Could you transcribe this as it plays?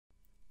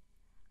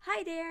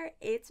Hi there,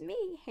 it's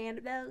me,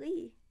 Hannibal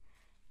Lee,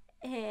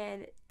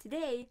 and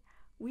today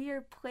we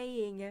are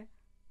playing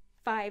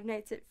Five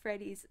Nights at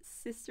Freddy's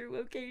sister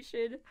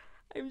location.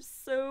 I'm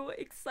so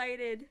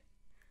excited.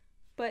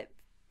 But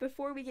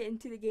before we get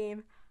into the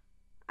game,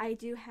 I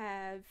do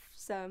have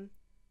some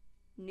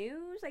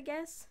news, I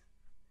guess.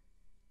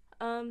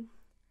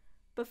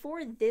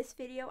 Before this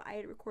video, I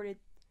had recorded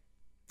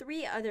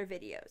 3 other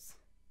videos,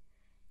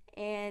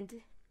 and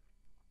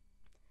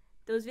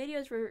those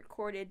videos were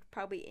recorded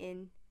probably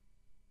in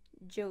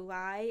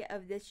July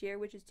of this year,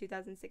 which is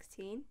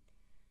 2016,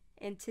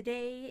 and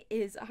today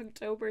is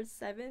October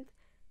 7th,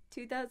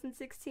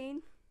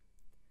 2016.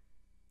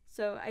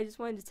 So I just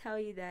wanted to tell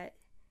you that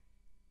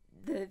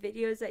the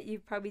videos that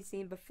you've probably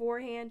seen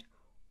beforehand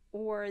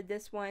or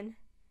this one,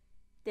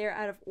 they're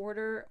out of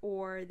order,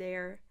 or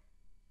they're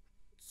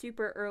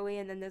super early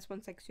and then this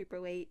one's like super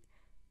late.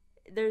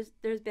 There's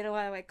been a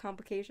lot of like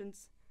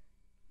complications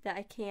that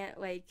I can't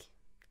like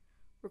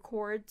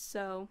record,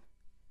 so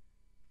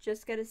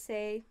just gotta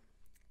say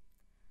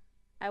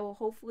I will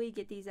hopefully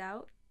get these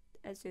out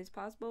as soon as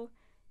possible.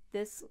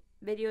 This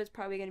video is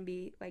probably gonna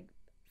be like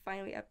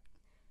finally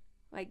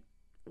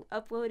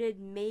uploaded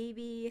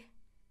maybe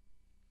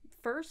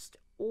first,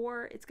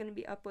 or it's gonna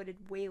be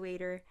uploaded way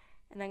later,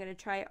 and I'm gonna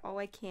try all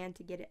I can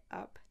to get it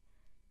up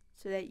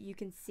so that you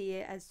can see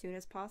it as soon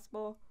as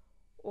possible,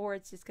 or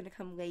it's just gonna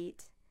come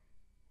late,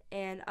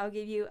 and I'll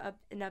give you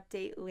an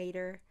update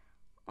later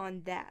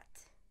on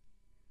that.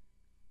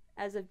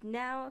 As of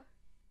now,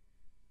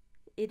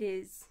 it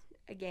is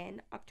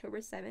again October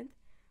 7th,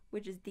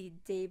 which is the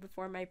day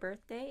before my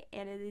birthday,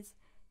 and it is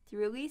the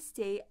release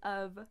date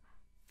of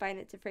Five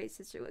Nights at Freddy's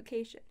sister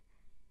location,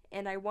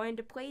 and I wanted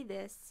to play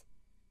this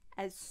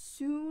as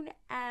soon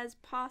as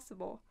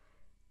possible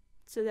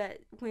so that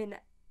when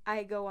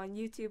I go on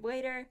YouTube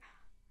later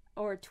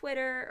or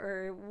Twitter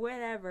or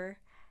whatever,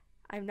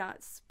 I'm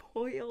not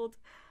spoiled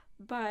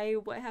by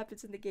what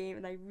happens in the game,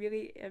 and I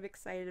really am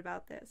excited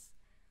about this.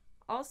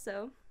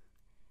 Also,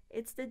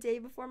 it's the day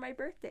before my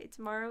birthday.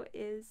 Tomorrow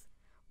is,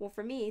 well,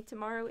 for me,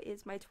 tomorrow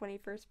is my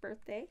 21st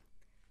birthday.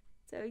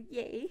 So,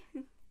 yay.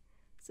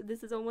 So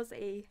this is almost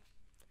a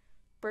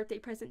birthday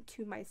present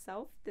to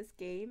myself, this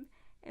game,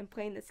 and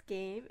playing this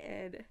game,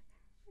 and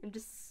I'm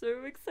just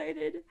so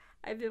excited.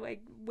 I've been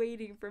like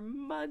waiting for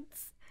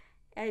months.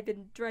 I've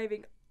been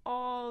driving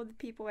all the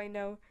people I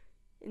know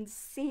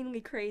insanely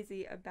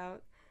crazy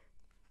about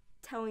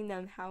telling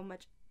them how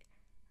much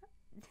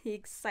the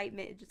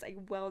excitement just like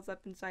wells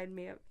up inside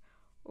me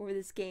over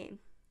this game,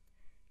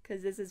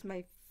 because this is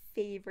my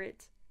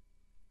favorite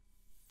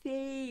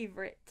game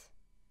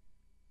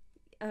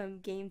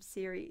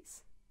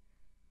series.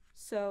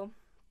 So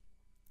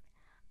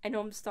I know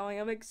I'm stalling.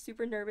 I'm like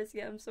super nervous.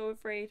 Yeah, I'm so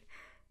afraid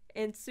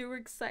and so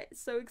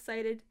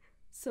excited.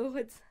 So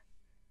let's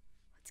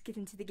get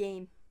into the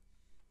game.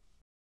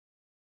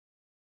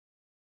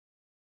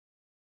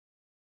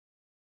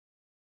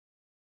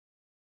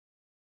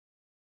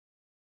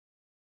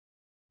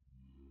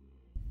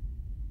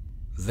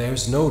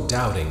 There's no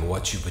doubting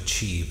what you've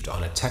achieved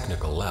on a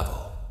technical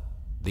level.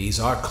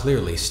 These are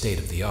clearly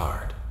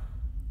state-of-the-art.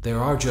 There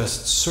are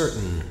just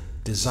certain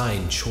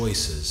design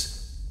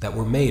choices that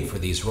were made for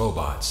these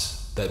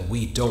robots that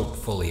we don't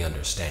fully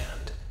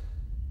understand.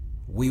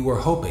 We were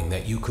hoping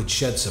that you could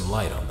shed some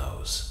light on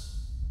those.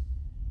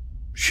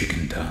 She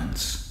can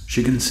dance.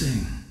 She can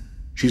sing.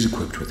 She's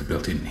equipped with a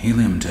built-in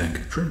helium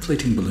tank for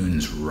inflating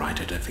balloons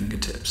right at her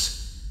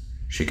fingertips.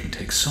 She can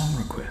take song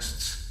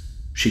requests.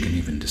 She can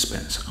even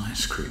dispense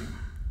ice cream.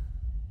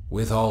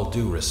 With all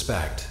due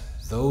respect,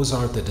 those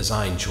aren't the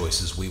design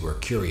choices we were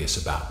curious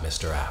about,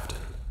 Mr. Afton.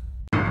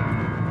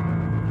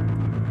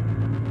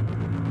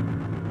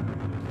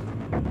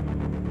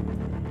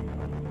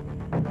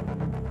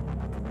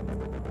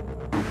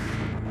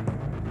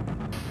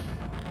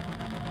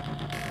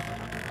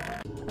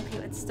 Okay,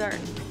 let's start.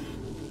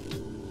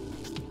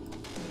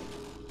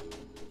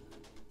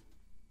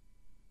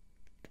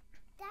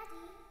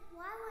 Daddy,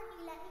 why won't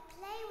you let me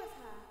play with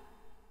her?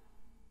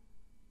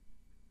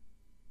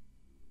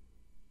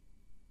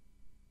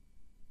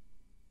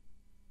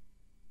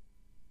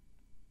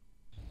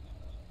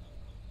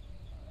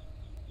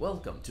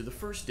 Welcome to the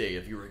first day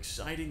of your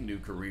exciting new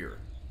career.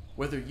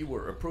 Whether you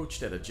were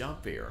approached at a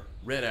job fair,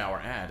 read our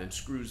ad in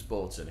screws,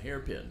 bolts, and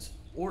hairpins,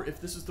 or if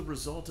this is the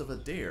result of a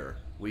dare,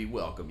 we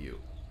welcome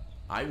you.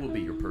 I will be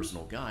your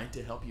personal guide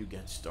to help you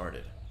get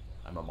started.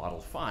 I'm a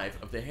Model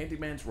 5 of the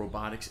Handyman's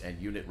Robotics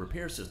and Unit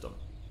Repair System,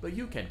 but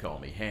you can call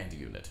me Hand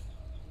Unit.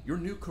 Your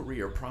new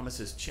career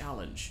promises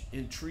challenge,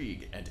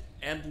 intrigue, and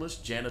endless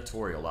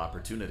janitorial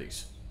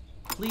opportunities.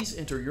 Please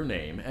enter your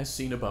name as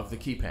seen above the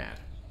keypad.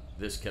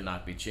 This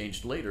cannot be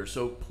changed later,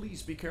 so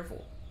please be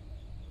careful.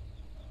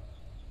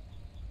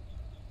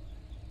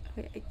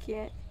 Okay, I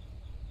can't.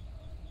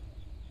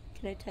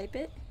 Can I type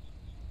it?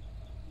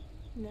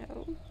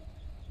 No.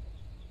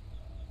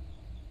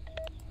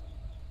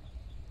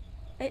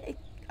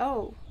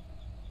 Oh.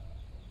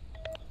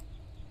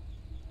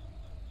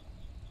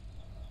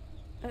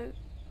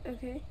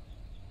 Okay.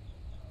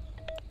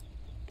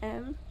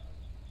 M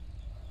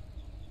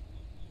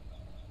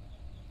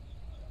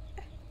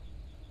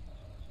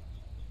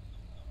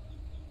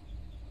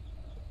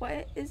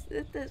Why is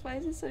this? Why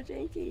is it so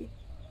janky?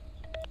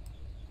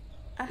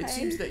 It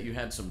seems that you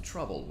had some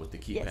trouble with the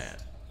keypad.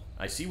 Yes.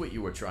 I see what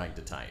you were trying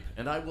to type,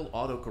 and I will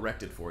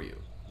auto-correct it for you.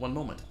 One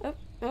moment. Oh,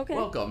 okay.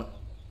 Welcome,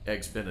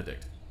 Eggs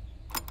Benedict.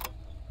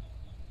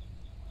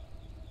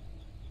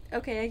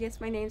 Okay, I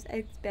guess my name's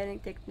Eggs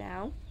Benedict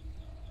now.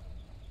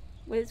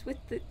 What is with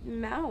the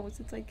mouse?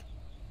 It's like...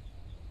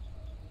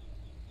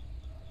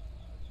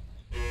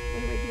 What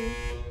do I do?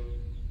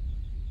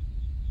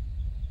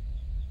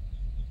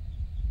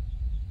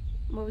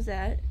 What was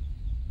that?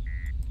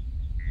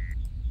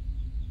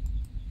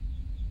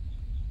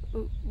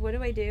 What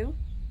do I do?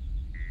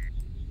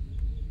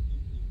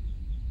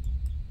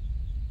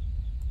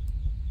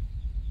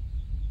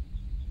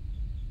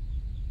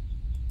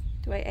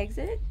 Do I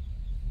exit?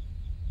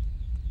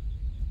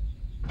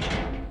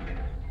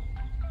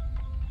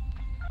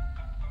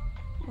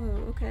 Oh,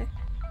 okay.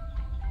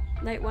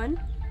 Night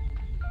one.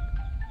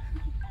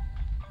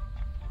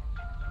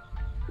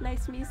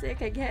 Nice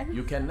music, I guess.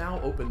 You can now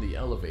open the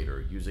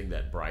elevator using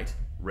that bright,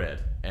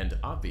 red, and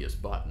obvious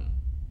button.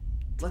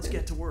 Let's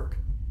get to work.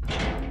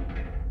 Okay.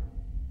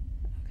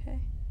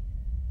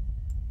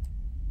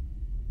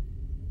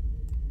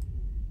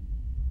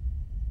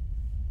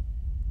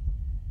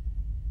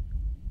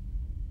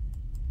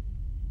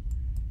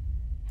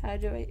 How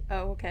do I...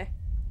 Oh, okay.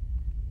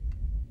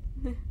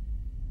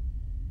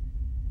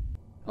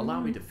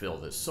 Allow me to fill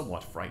this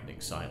somewhat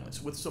frightening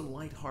silence with some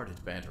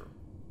light-hearted banter.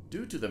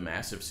 Due to the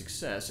massive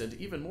success, and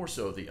even more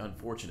so the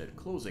unfortunate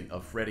closing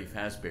of Freddy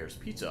Fazbear's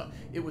Pizza,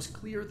 it was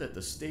clear that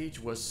the stage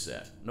was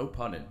set, no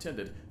pun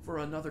intended, for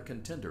another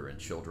contender in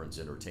children's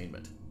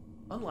entertainment.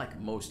 Unlike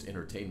most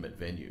entertainment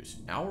venues,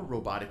 our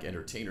robotic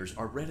entertainers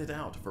are rented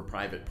out for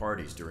private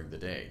parties during the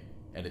day,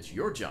 and it's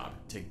your job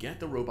to get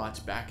the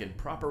robots back in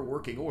proper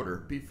working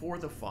order before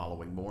the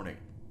following morning.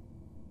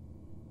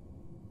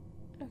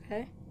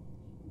 Okay.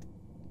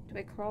 Do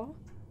I crawl?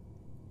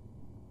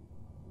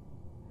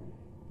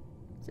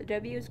 So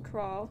W is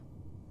crawl.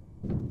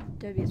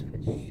 W is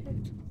push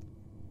shift.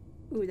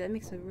 Ooh, that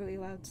makes a really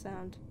loud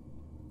sound.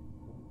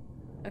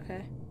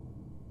 Okay.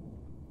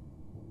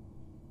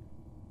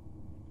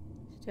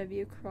 So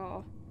W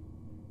crawl.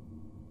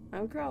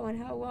 I'm crawling.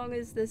 How long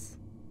is this?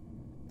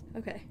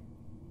 Okay.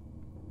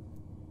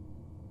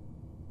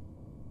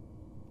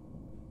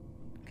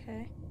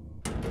 Okay.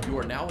 You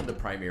are now in the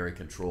primary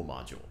control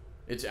module.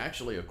 It's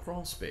actually a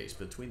crawl space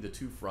between the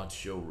two front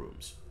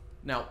showrooms.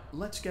 Now,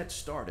 let's get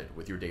started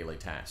with your daily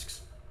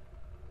tasks.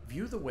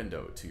 View the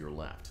window to your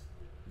left.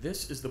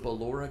 This is the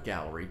Ballora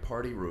Gallery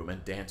Party Room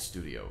and Dance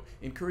Studio,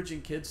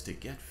 encouraging kids to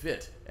get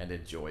fit and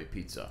enjoy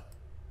pizza.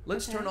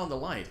 Let's turn on the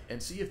light and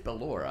see if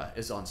Ballora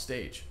is on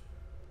stage.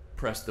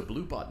 Press the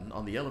blue button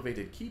on the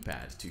elevated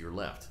keypad to your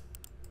left.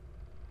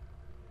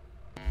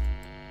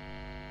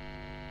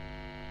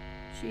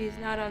 She's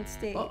not on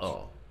stage.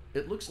 Uh-oh.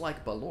 It looks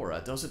like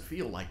Ballora doesn't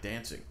feel like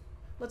dancing.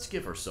 Let's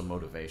give her some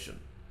motivation.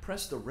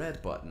 Press the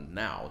red button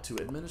now to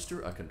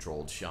administer a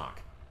controlled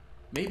shock.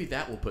 Maybe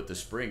that will put the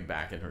spring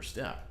back in her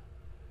step.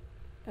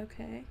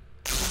 Okay.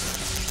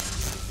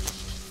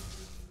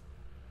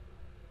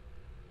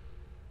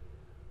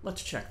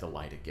 Let's check the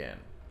light again.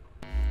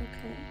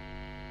 Okay.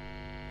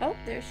 Oh,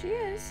 there she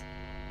is.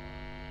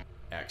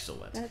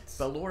 Excellent. That's...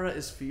 Ballora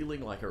is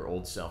feeling like her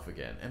old self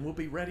again and will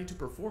be ready to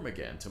perform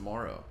again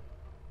tomorrow.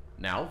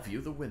 Now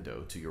view the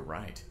window to your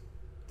right.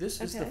 This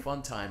is the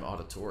Funtime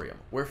Auditorium,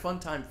 where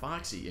Funtime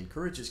Foxy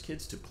encourages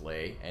kids to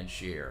play and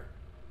share.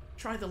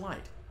 Try the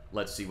light.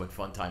 Let's see what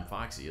Funtime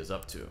Foxy is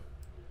up to.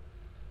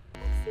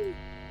 Foxy.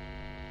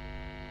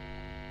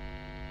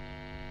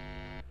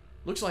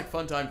 Looks like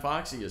Funtime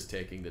Foxy is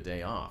taking the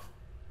day off.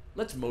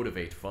 Let's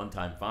motivate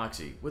Funtime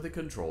Foxy with a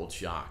controlled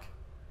shock.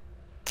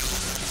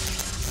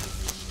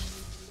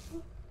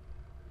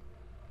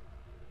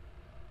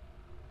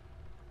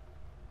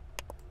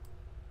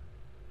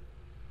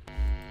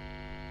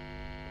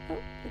 Oh,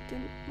 it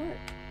didn't work.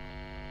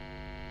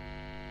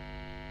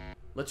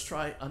 Let's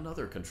try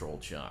another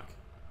controlled shock.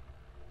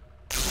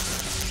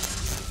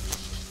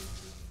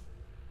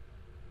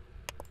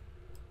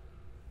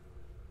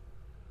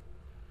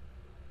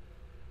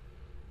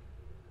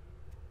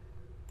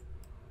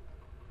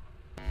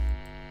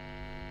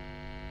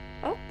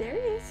 Oh, there he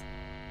is.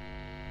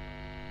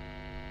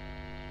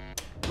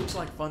 Looks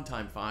like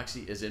Funtime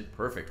Foxy is in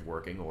perfect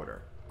working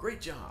order. Great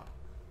job!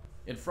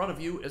 In front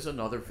of you is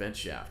another vent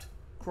shaft.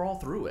 Crawl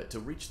through it to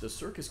reach the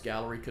Circus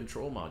Gallery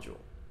control module.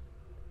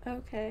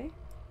 Okay.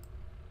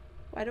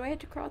 Why do I have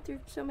to crawl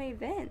through so many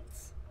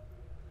vents?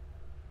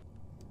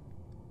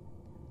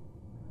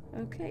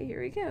 Okay, here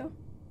we go.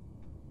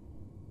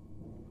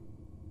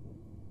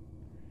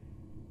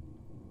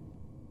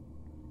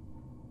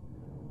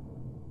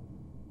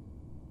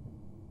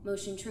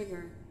 Motion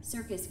trigger.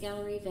 Circus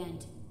gallery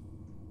vent.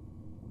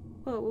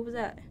 Whoa, what was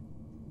that?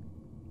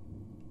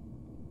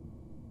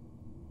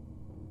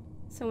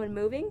 Someone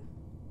moving?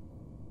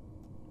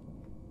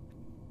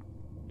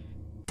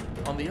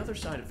 On the other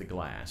side of the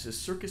glass is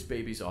Circus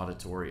Baby's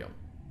auditorium.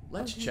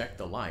 Let's check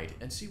the light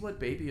and see what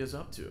Baby is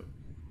up to.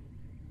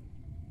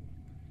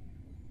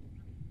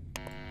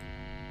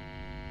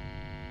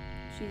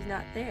 she's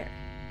not there.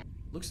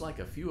 Looks like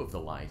a few of the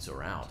lights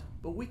are out,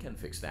 but we can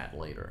fix that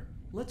later.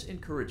 Let's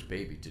encourage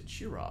baby to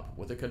cheer up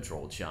with a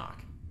controlled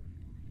shock.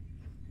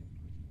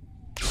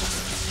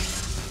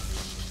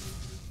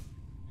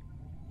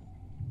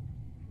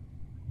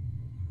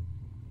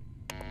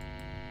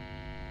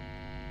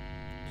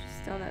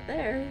 She's still not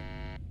there.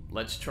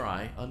 Let's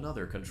try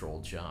another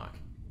controlled shock.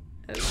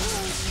 Okay.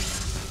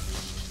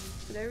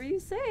 Whatever you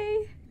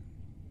say.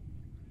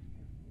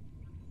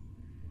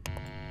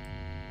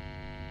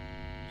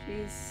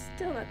 She's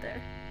still not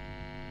there.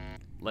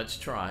 Let's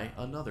try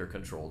another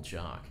controlled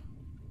shock.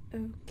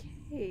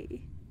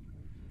 Okay.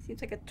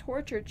 Seems like a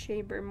torture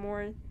chamber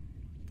more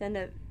than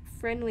a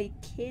friendly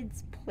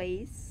kid's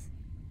place.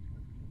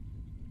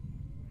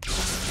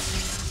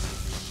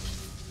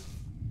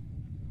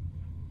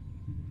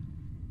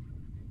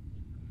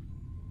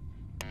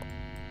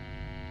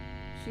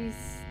 She's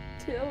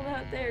still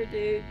not there,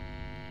 dude.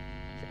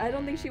 I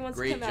don't think she wants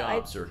Great to come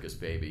out. job, Circus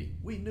Baby.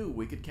 We knew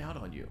we could count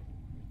on you.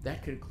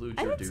 That concludes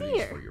I your didn't see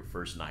duties her. for your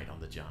first night on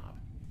the job.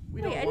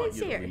 We Wait, I don't want didn't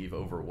you see to her. leave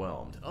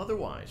overwhelmed.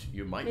 Otherwise,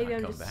 you might Maybe not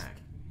I'm come just back.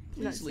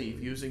 not Please leave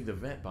seeing. using the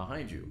vent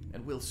behind you,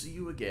 and we'll see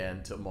you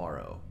again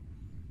tomorrow.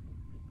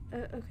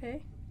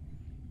 Okay.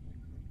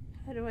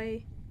 How do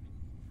I...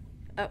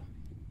 Oh,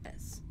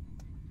 yes.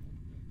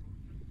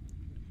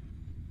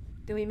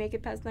 Do we make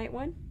it past night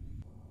one?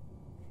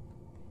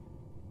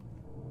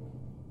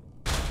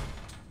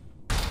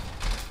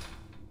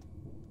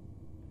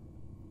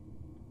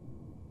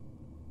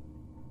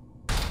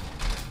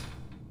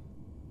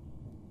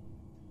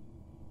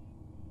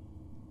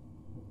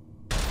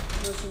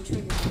 Motion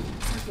trigger.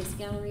 Circus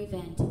gallery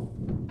vent.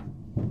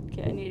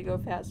 Okay, I need to go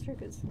faster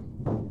because...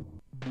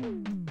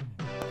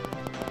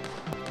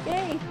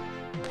 Yay!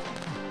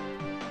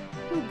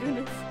 Oh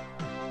goodness.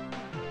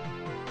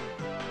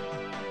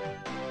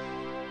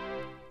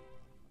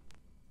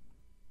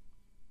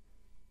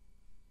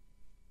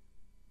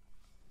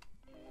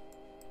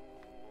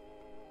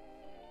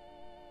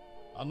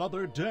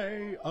 Another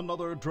day,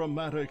 another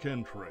dramatic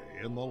entry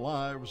in the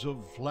lives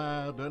of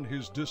Vlad and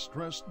his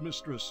distressed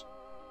mistress.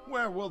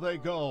 Where will they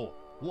go?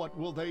 What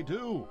will they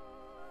do?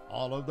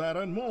 All of that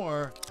and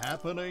more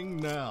happening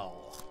now.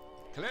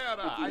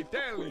 Clara, I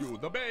tell you,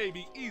 the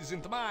baby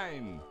isn't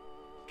mine.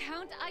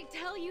 Count, I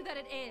tell you that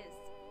it is.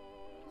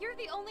 You're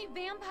the only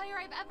vampire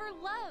I've ever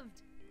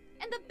loved.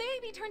 And the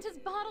baby turns his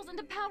bottles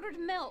into powdered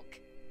milk.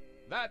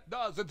 That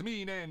doesn't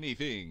mean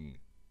anything.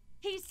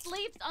 He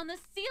sleeps on the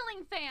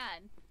ceiling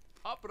fan.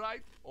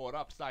 Upright or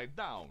upside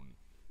down?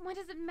 What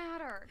does it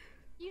matter?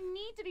 You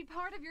need to be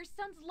part of your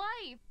son's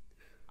life.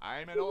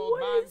 I'm an old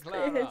What man, is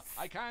Clara. this?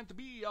 I can't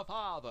be a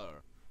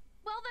father.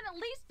 Well, then at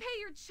least pay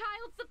your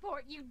child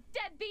support, you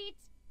deadbeat.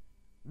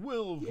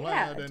 Will Vlad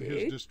Yeah, and dude.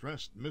 his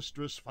distressed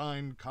mistress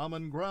find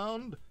common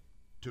ground?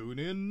 Tune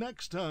in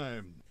next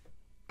time.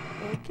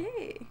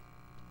 Okay.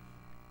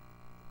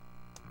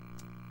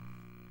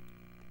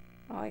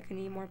 Oh, I can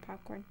eat more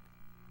popcorn.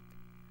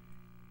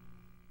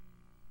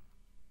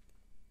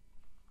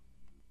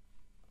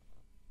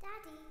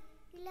 Daddy,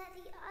 you let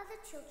the other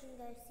children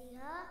go see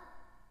her.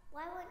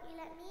 Why won't you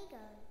let me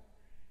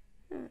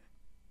go?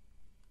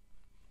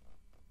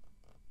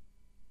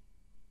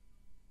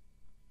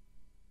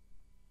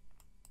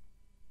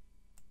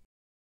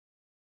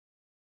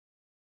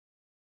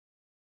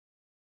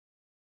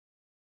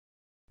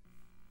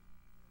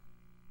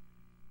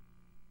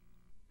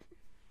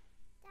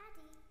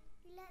 Daddy,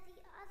 you let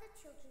the other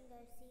children go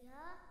see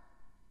her.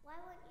 Why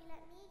won't you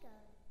let me go?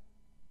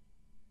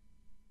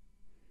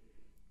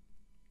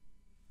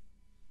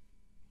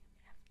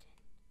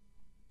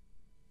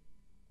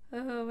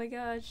 Oh my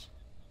gosh.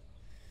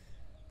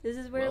 This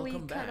is where we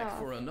Welcome cut back off.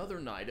 for another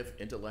night of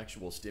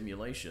intellectual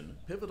stimulation,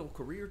 pivotal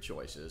career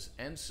choices,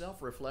 and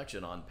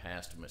self-reflection on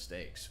past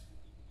mistakes.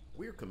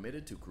 We're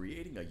committed to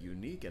creating a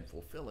unique and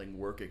fulfilling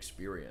work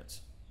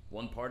experience.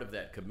 One part of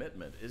that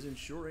commitment is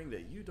ensuring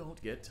that you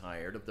don't get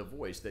tired of the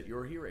voice that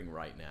you're hearing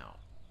right now.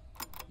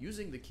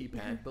 Using the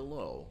keypad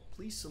below,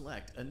 please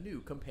select a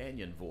new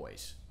companion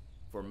voice.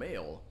 For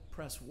male,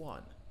 press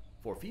 1.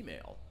 For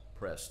female,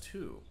 press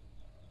 2.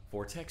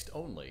 For text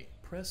only,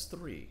 press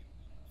 3.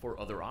 For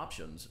other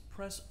options,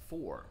 press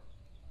 4.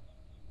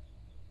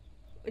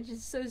 Which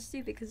is so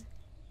stupid because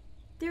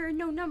there are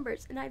no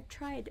numbers and I've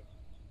tried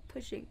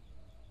pushing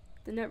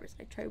the numbers.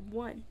 I tried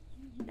 1,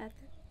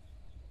 nothing.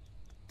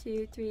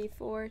 2, 3,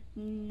 4,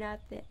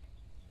 nothing.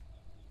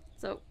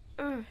 So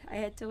I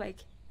had to like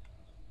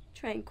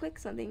try and click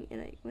something,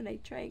 and when I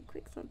try and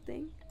click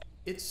something,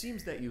 It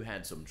seems that you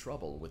had some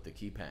trouble with the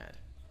keypad.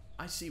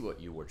 I see what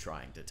you were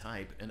trying to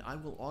type, and I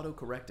will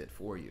autocorrect it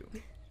for you.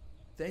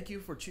 Thank you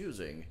for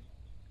choosing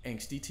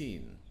Angsty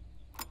Teen.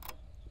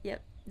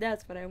 yep,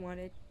 that's what I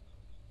wanted.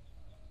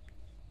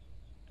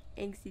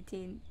 Angsty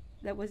teen.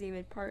 That wasn't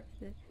even part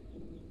of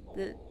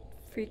the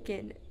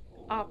freaking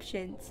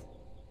options.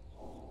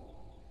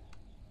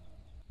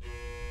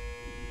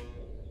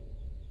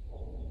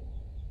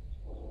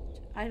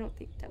 I don't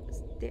think that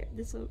was there.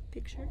 This little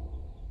picture.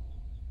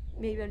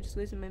 Maybe I'm just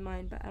losing my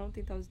mind, but I don't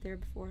think that was there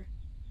before.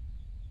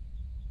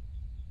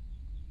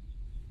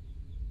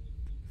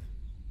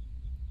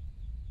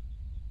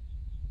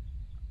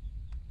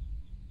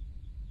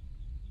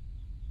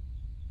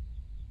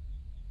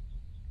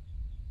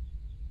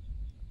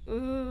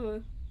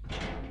 Ugh.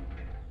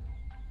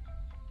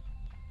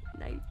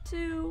 Night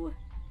 2.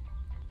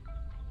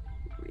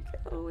 Here we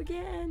go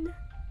again.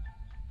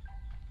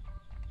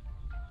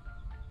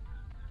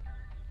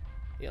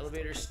 The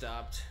elevator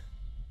stopped.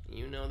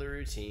 You know the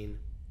routine.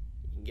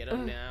 You can get up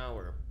now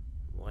or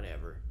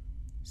whatever.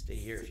 Stay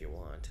here if you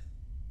want.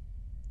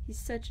 He's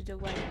such a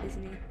delight,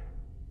 isn't he?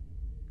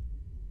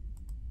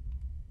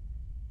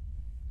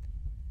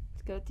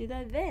 Let's go through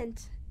that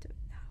vent. I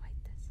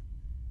like this.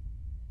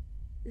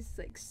 This is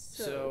like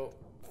So,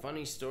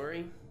 funny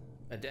story.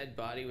 A dead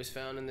body was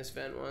found in this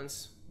vent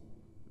once.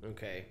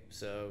 Okay,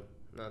 so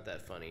not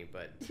that funny,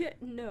 but yeah,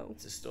 no.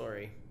 It's a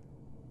story.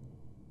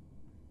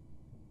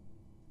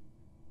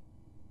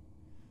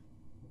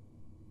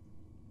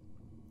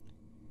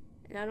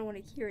 And I don't want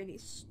to hear any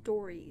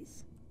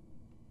stories.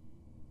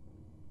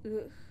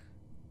 Ugh.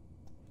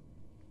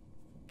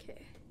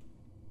 Okay.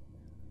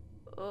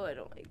 Oh, I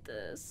don't like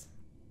this.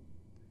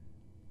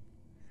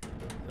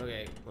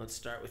 Okay, let's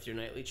start with your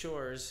nightly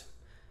chores.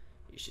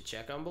 You should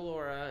check on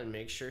Ballora and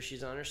make sure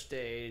she's on her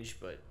stage,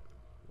 but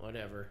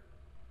whatever.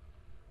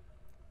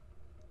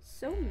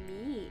 So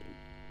mean.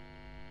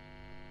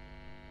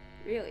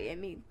 Really, I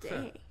mean,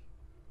 dang.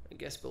 I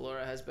guess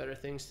Ballora has better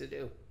things to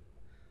do.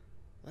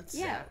 Let's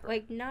yeah, zap her.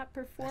 like not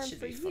perform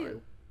for you.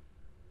 Fun.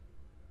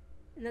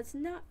 And that's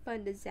not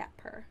fun to zap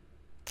her.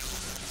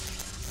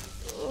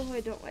 Oh,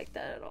 I don't like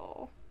that at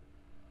all.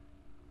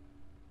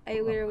 I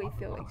literally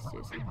feel like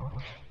Susan.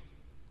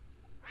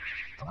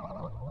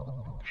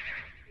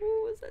 What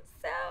was that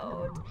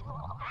sound?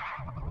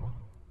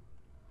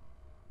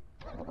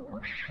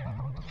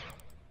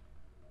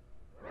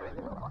 I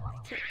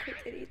can't click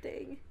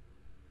anything.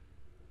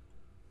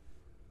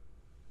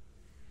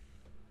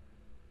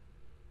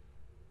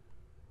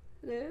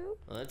 Hello?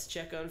 Well, let's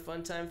check on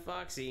Funtime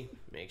Foxy.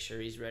 Make sure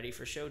he's ready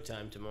for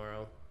showtime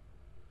tomorrow.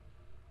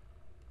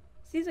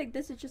 Seems like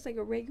this is just like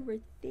a regular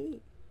thing.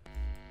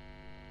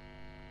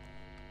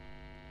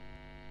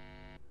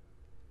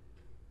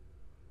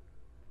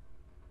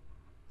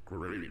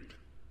 Great.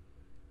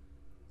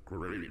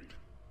 Great.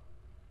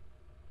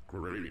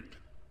 Great.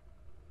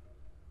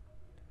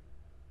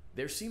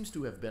 There seems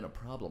to have been a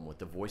problem with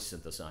the voice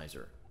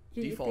synthesizer.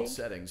 You Default think?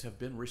 settings have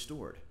been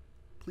restored.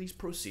 Please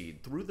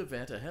proceed through the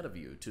vent ahead of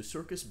you to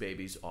Circus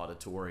Baby's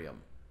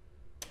auditorium.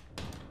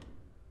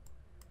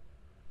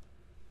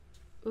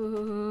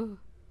 Let's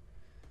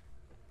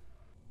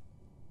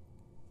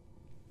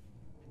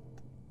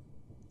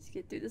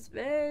get through this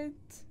vent.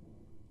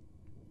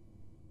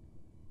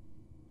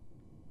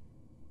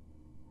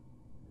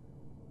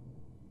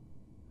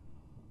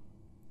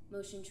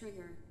 Motion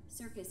trigger.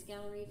 Circus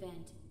gallery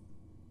vent.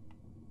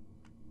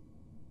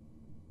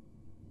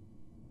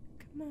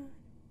 Come on.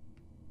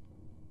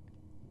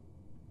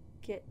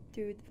 Get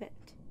through the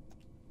vent.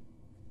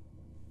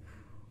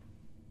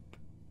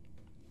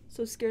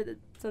 So scared that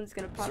something's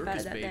gonna pop out of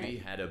Circus that Baby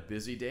vent. had a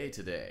busy day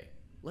today.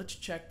 Let's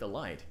check the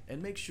light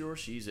and make sure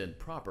she's in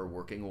proper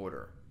working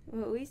order.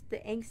 Well, at least the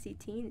angsty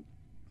teen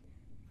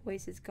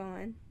voice is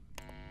gone.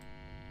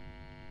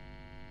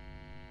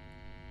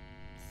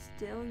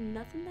 Still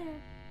nothing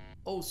there.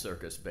 Oh,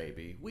 Circus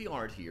Baby, we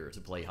aren't here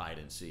to play hide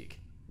and seek.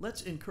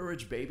 Let's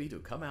encourage Baby to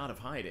come out of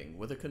hiding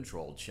with a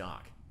controlled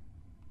shock.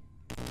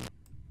 I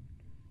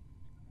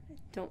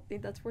don't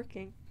think that's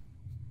working.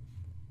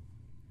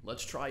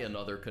 Let's try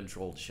another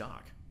controlled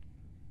shock.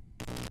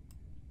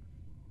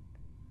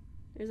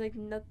 There's like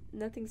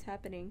nothing's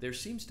happening. There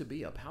seems to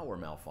be a power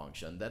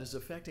malfunction that is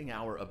affecting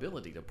our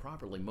ability to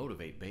properly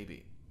motivate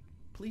Baby.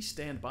 Please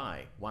stand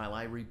by while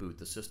I reboot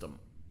the system.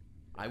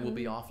 I will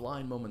be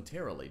offline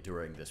momentarily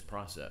during this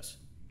process.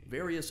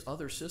 Various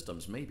other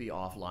systems may be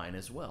offline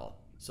as well,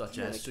 such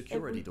as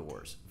security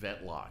doors,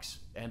 vent locks,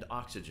 and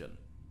oxygen.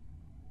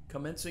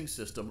 Commencing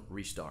system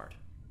restart.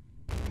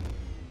 Oh,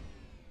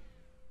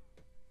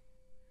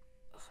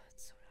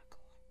 that's so not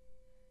cool.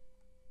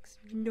 'Cause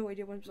I have no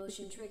idea what I'm supposed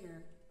to Motion do.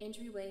 trigger.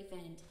 Entryway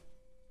vent.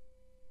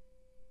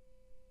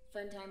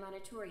 Funtime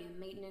auditorium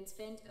maintenance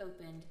vent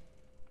opened.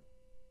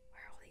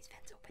 Where are all these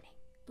vents opening?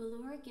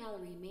 Ballora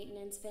gallery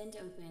maintenance vent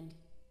opened.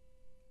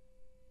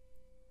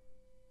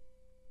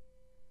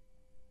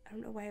 I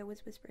don't know why I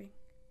was whispering.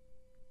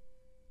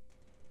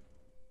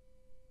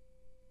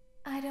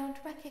 I don't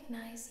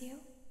recognize you.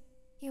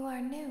 You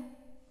are new.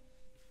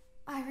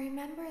 I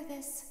remember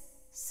this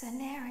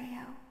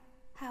scenario,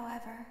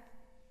 however.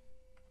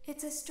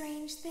 It's a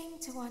strange thing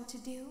to want to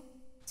do,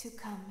 to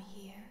come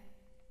here.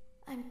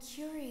 I'm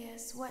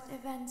curious what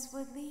events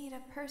would lead a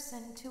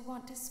person to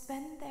want to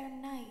spend their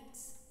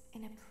nights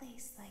in a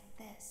place like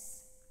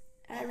this.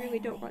 I really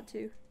don't want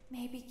to.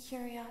 Maybe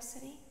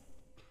curiosity,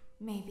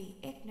 maybe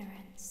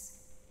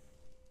ignorance.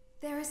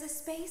 There is a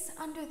space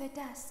under the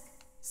desk.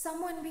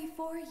 Someone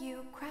before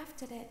you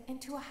crafted it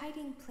into a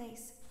hiding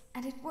place,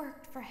 and it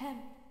worked for him.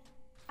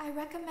 I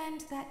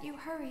recommend that you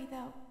hurry,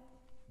 though.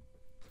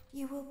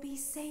 You will be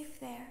safe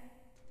there.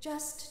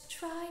 Just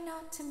try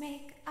not to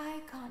make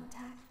eye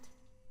contact.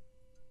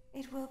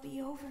 It will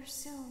be over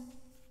soon.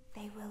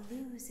 They will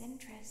lose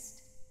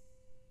interest.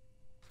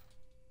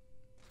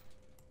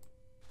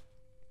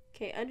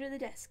 Okay, under the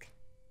desk.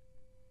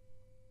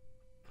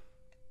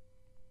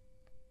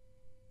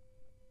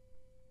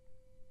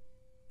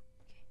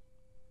 Okay.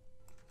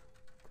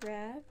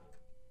 Grab.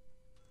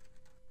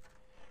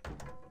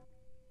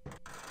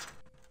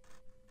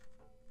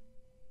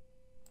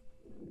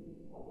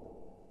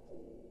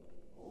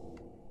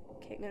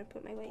 Okay, I'm gonna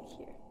put my light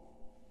here. Here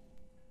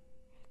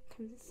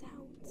comes the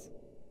sounds.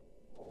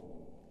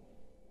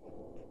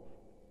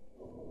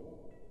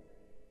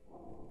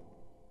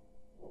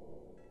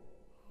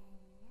 I'm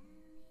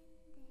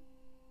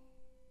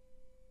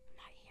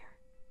not here.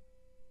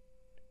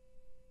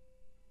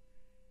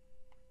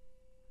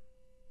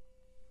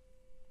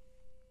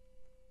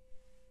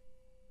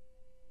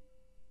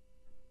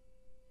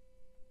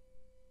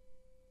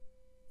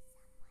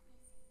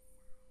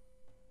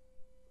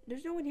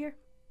 There's no one here.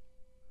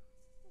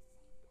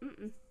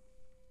 Mm-mm.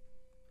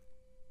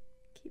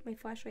 Keep my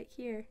flashlight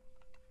here.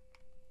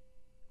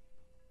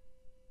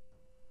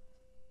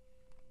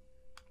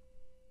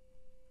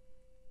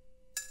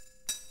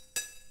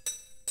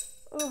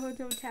 Oh,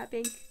 no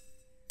tapping.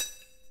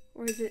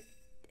 Or is it?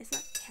 It's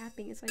not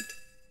tapping, it's like...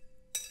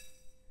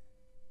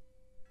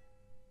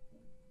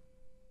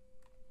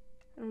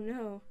 I don't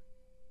know.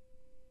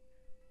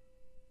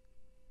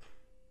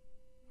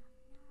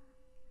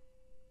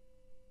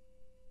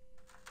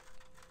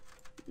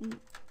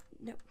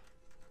 No.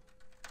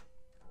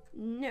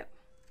 No.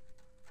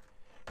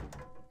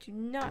 Do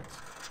not.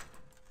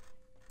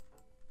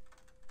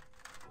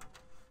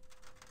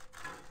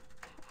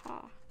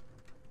 Ha.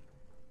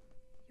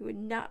 You would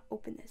not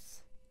open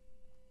this.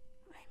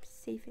 I'm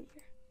safe in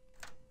here.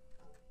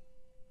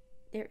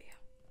 There we go.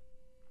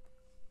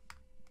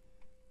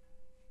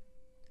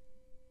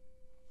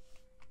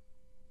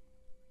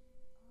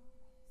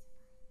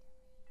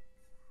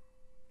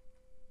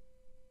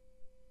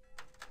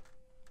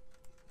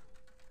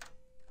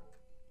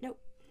 Nope.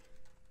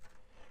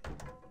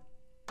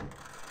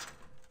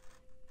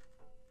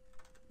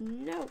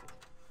 No.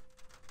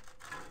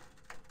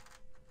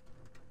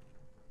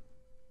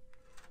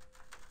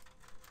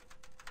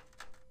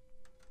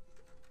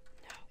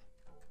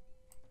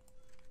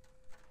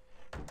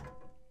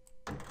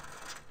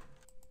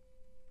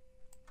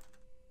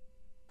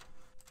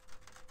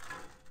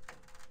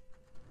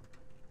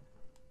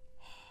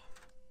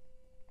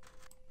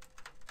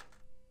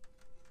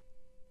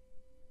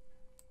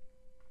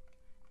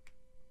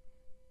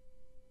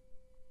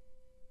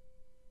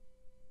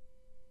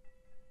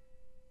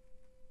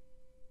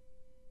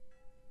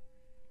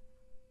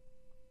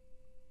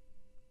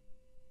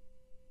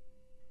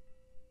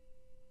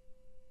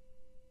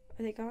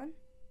 Are they gone?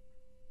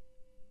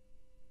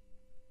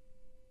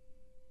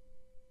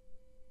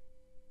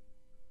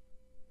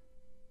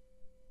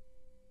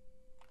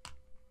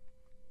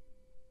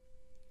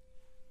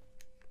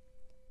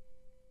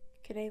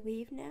 Could I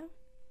leave now?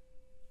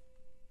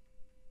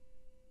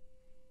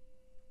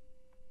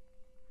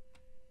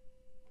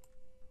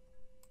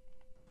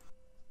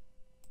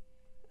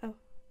 Oh.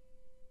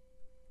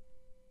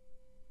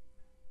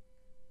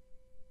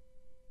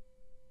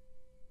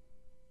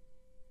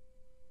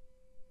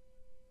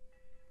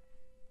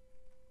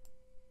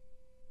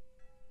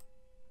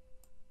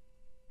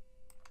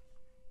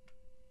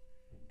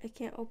 I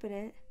can't open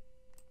it.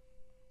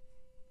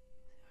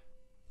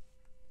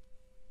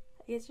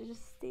 I guess I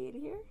just stay in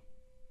here.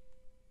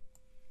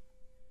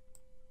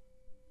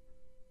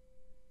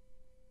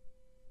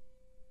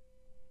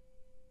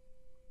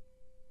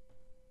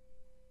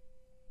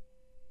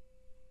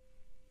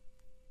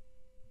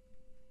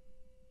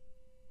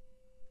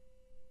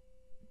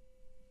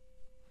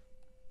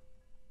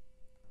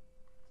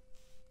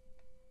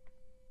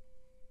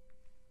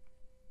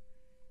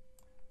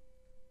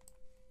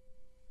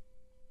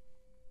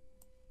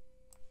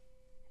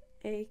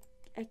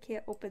 I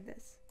can't open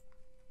this.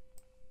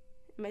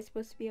 Am I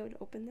supposed to be able to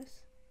open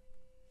this?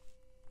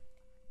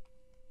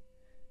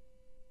 I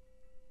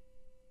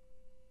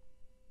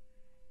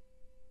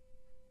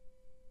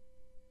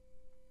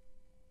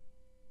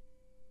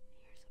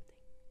hear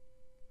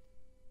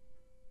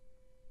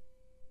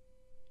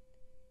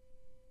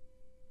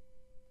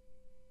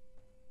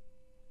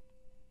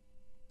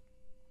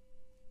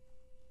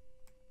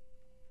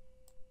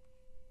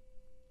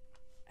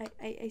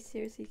something. I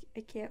seriously,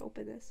 I can't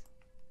open this.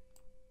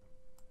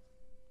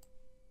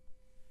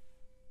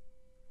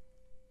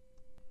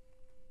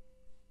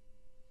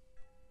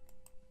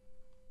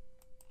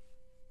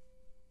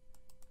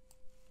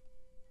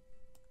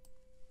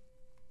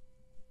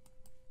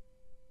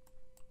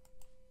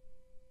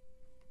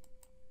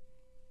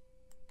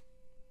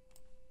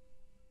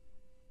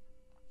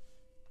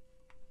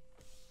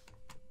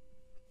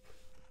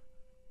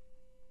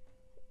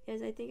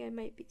 Guys, I think I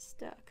might be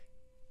stuck.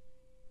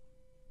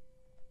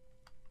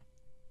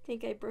 I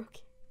think I broke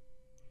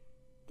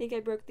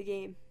the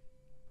game.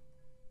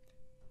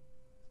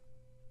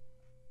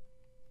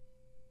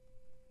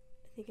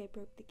 I think I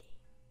broke the game.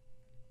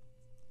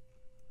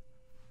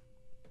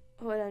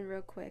 Hold on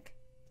real quick.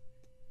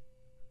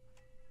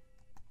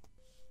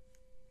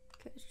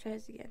 Okay, let's try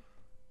this again.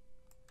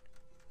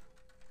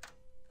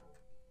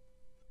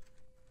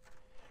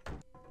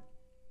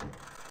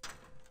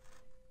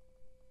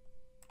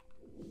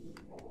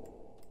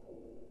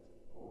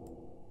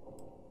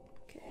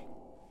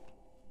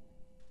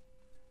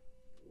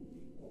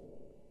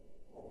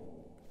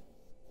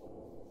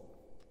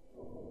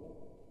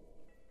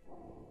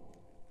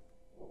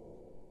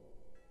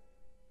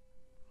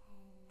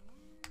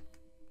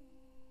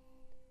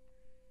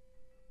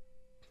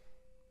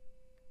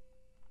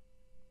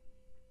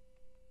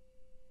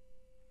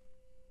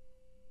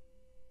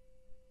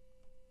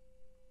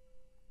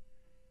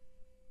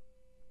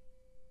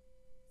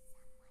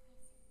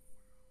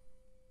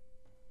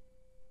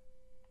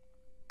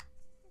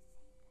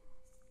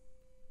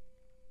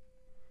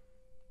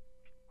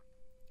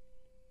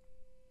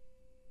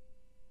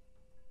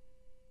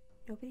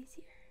 Nobody's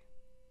here.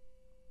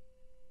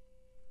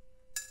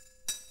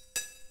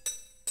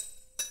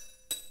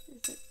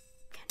 There's a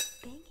kind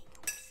of banging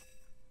noise.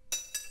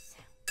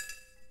 Sound.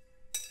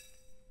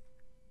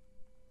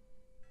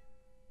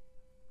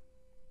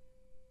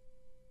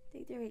 I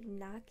think they're like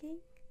knocking.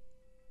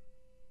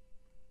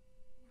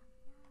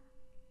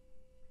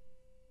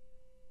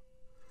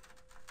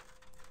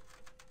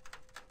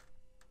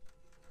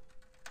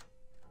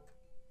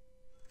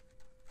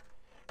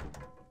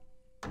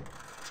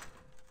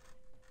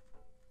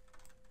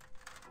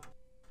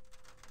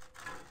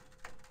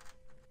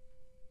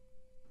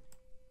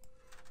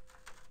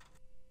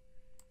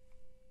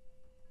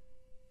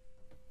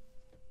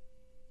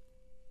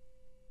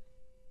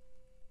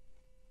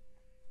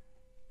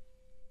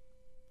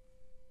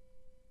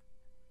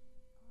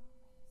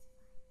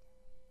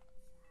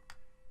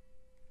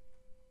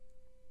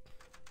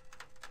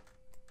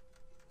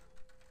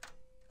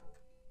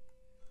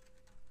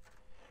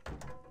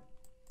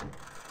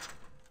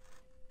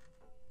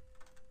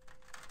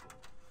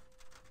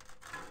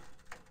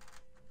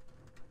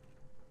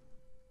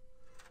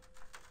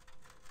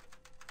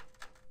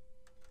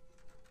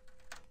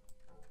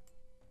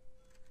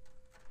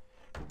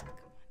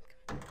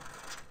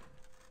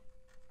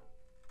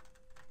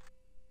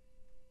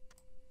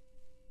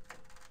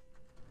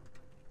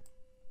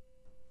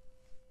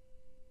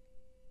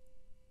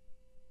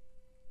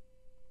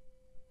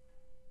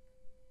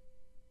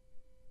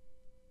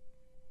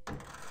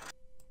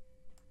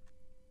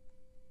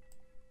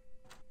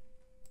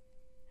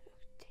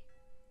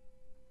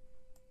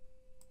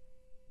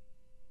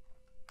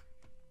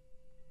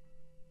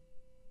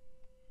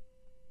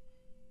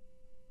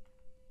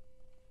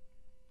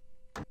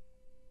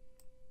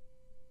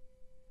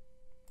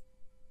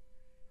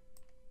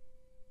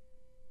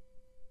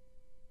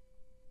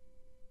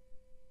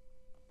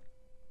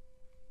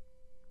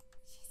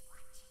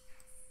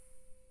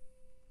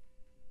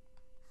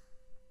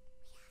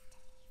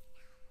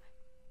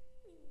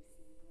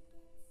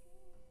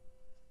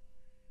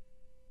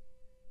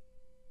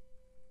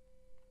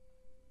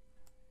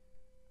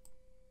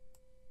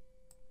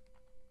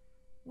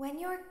 When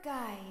your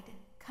guide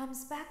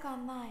comes back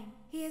online,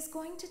 he is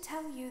going to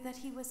tell you that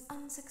he was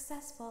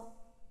unsuccessful,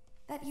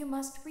 that you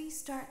must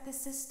restart the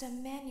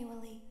system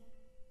manually.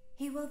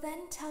 He will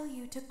then tell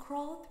you to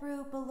crawl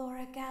through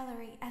Ballora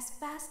Gallery as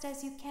fast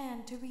as you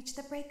can to reach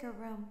the breaker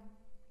room.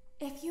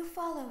 If you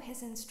follow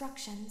his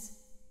instructions,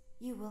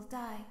 you will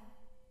die.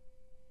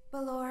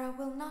 Ballora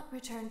will not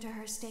return to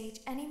her stage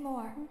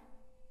anymore.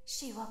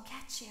 She will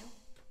catch you.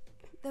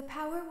 The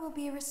power will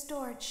be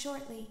restored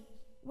shortly.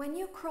 When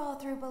you crawl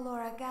through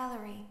Ballora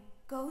Gallery,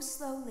 go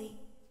slowly.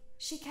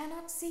 She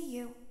cannot see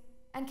you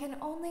and can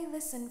only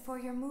listen for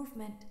your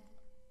movement.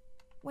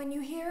 When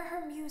you hear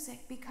her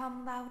music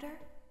become louder,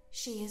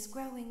 she is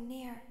growing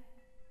near,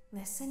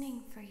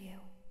 listening for you.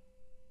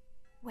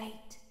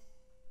 Wait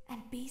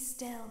and be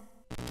still.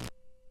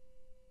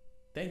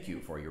 Thank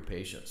you for your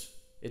patience.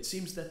 It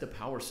seems that the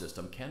power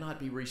system cannot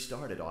be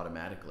restarted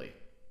automatically.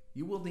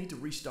 You will need to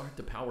restart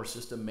the power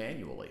system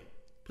manually.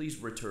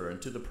 Please return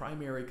to the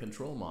primary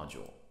control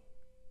module.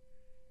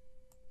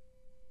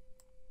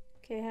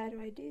 Okay, how do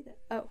I do that?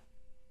 Oh.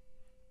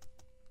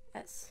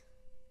 S.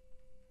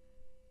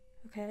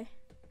 Okay.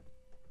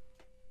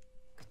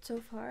 Good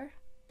so far.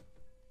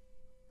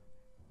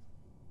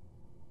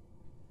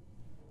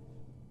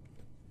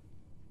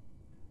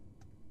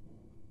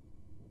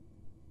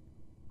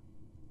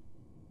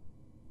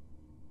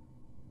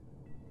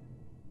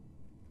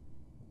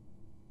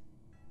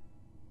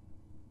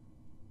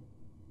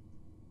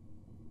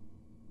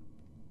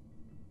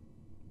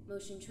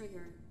 Motion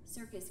trigger.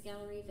 Circus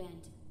gallery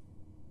vent.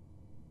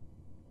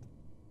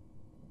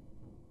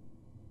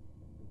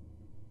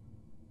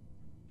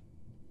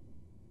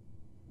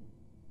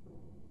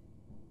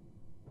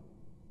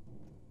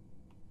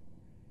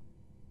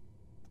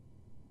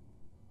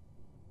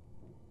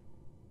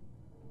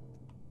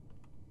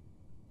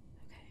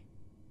 Okay.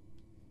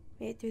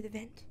 Made it through the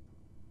vent.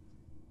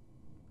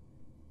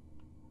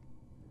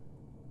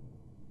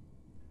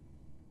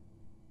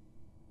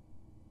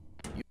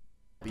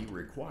 Be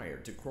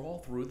required to crawl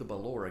through the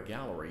Ballora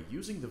Gallery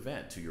using the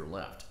vent to your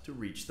left to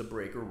reach the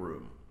breaker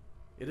room.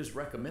 It is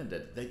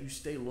recommended that you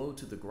stay low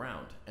to the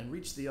ground and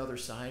reach the other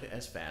side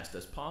as fast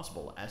as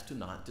possible as to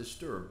not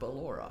disturb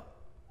Ballora.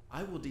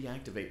 I will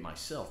deactivate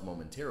myself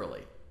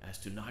momentarily as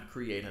to not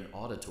create an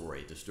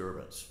auditory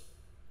disturbance.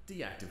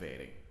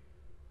 Deactivating.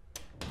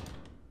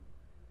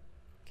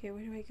 Okay,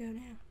 where do I go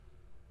now?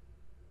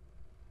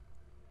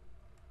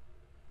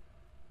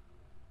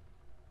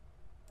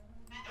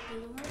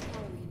 Ballora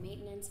gallery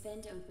maintenance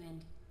vent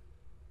opened.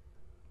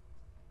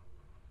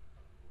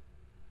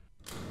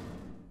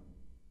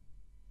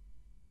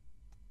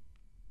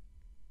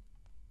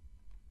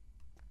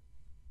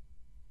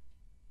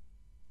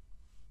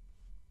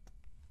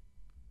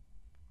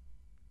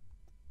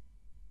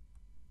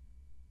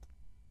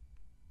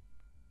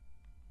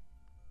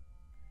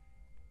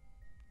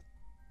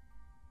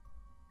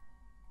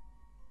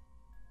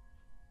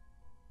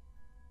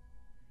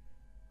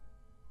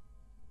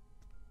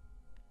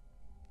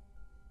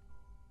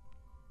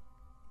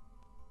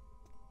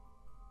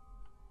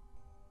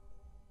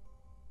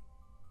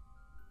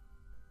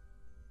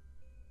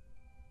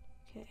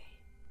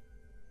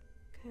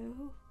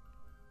 Go.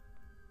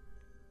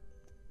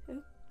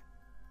 Oh.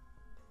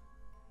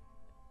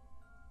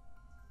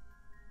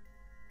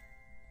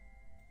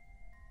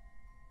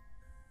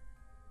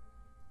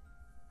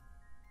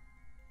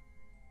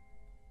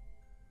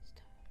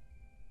 Stop.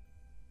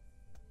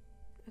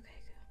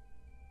 Okay,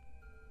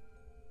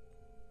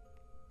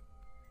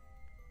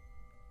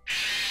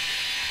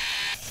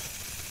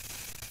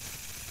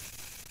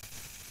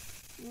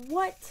 go.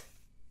 What?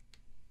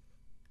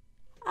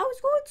 I was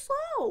going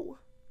slow.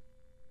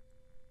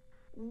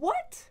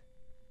 What?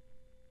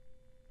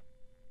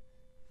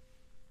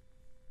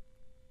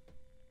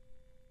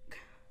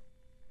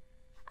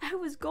 I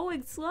was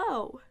going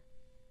slow.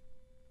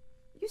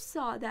 You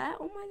saw that?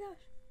 Oh my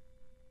gosh.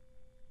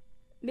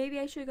 Maybe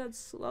I should have gone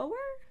slower?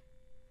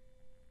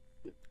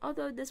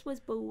 Although this was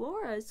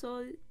Ballora,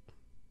 so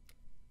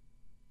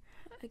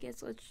I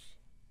guess let's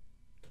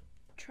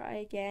try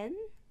again.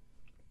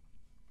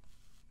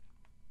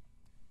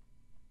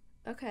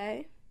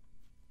 Okay.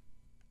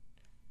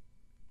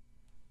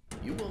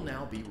 You will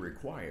now be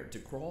required to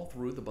crawl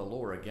through the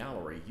Ballora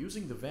gallery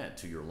using the vent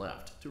to your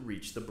left to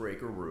reach the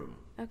breaker room.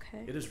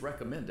 Okay. It is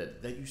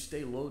recommended that you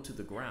stay low to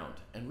the ground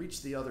and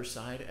reach the other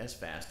side as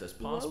fast as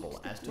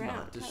possible as to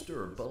not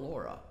disturb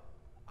Ballora.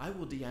 I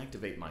will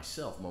deactivate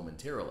myself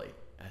momentarily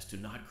as to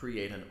not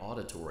create an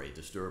auditory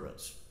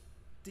disturbance.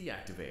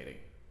 Deactivating.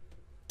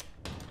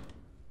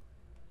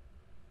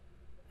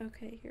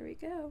 Okay, here we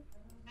go.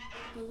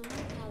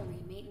 Ballora gallery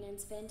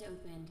maintenance vent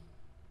opened.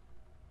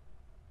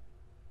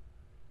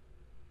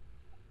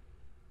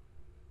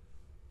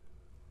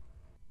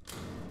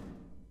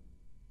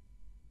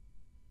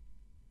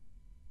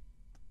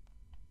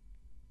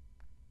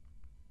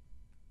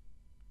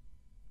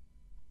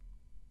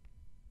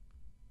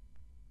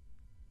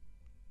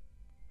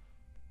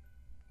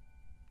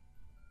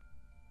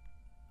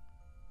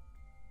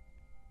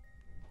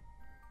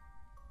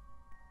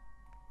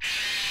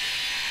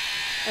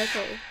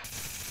 Okay.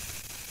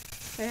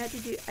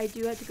 I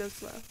do have to go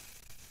slow.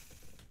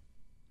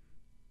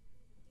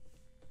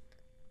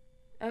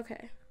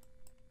 Okay.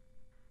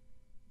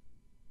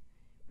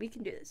 We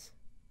can do this.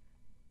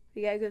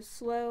 We gotta go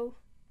slow.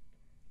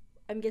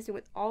 I'm guessing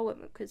with all of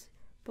them, because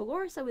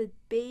Ballora said with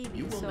baby.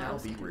 You will so now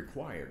be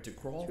required to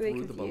crawl really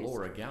through confused. the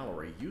Ballora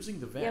gallery using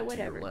the vent to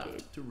your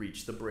left to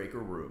reach the breaker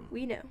room.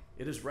 We know.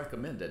 It is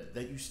recommended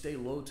that you stay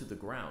low to the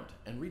ground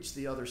and reach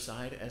the other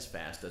side as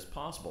fast as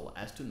possible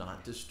as to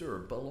not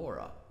disturb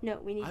Ballora. No,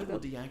 we need to go I will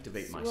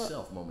deactivate slow.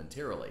 myself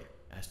momentarily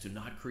as to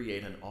not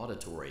create an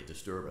auditory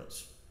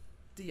disturbance.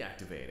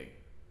 Deactivating.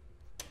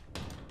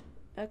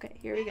 Okay,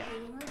 here we go.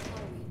 Ballora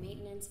gallery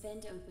maintenance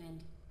vent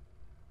opened.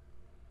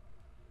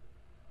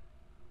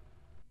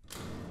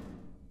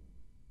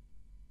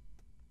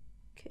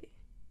 Okay.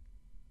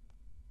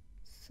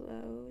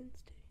 Slow and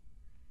steady.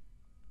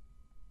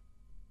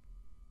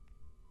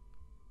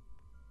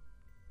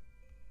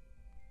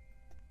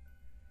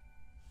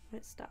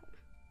 Let's stop.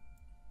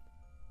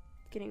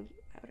 It's getting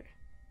louder.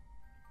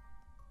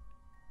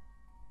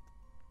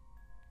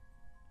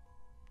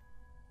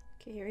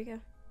 Okay, here we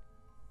go.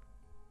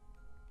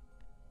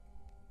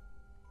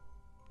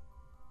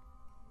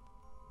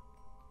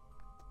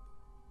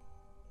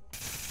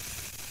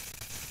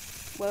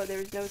 Well, there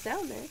was no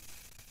sound there.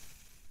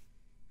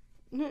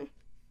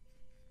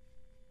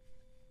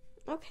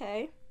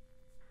 Okay.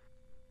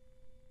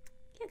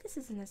 Yeah, this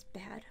isn't as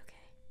bad. Okay.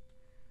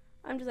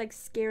 I'm just like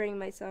scaring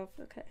myself.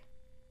 Okay.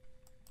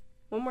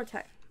 One more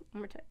time.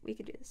 One more time. We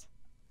can do this.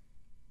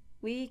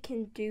 We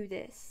can do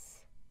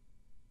this.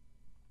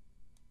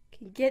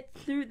 Can get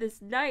through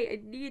this night. I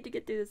need to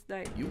get through this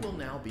night. You will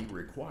now be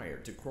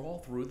required to crawl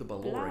through the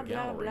Ballora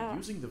gallery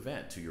using the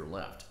vent to your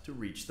left to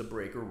reach the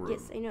breaker room.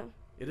 Yes, I know.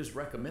 It is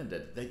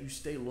recommended that you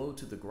stay low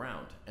to the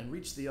ground and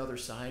reach the other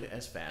side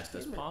as fast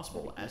as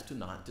possible as to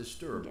not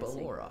disturb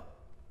Ballora.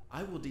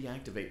 I will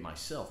deactivate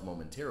myself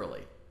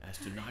momentarily as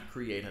to not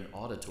create an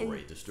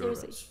auditory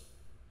disturbance.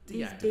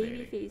 These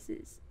baby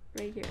faces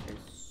right here are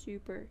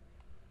super,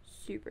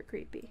 super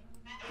creepy.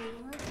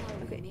 Ballora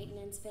gallery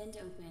maintenance vent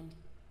opened.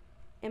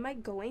 Am I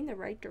going the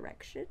right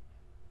direction?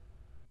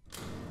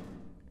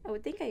 I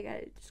would think I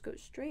gotta just go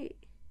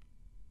straight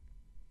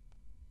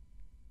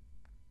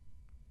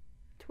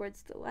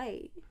towards the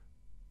light.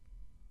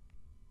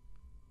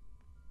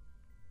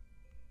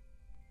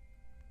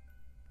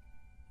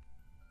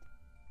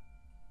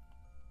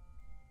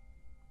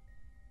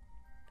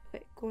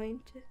 Wait, going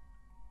to...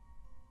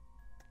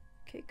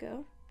 Okay,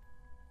 go.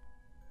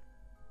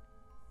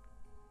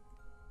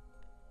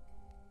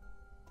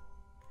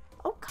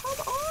 Oh,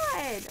 come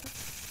on!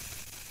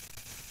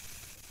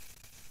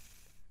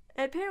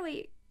 And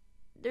apparently,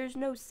 there's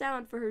no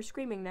sound for her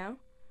screaming now.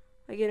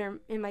 Like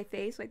in my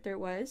face, like there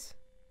was.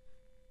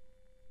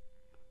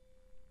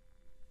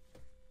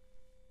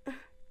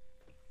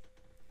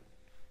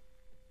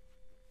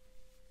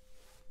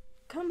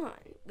 Come on,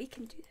 we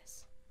can do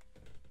this.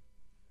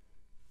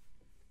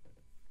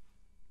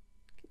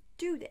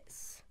 Do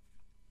this.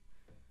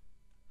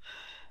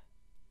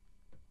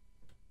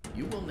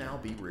 You will now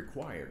be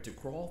required to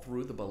crawl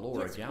through the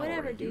Ballora Yes, gallery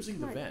whatever, dude. using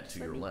the Come on, vent just to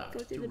let your me go left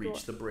through to the reach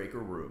door. the breaker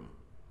room.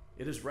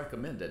 It is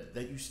recommended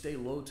that you stay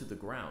low to the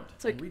ground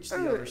It's and like, reach the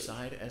other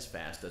side as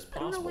fast as I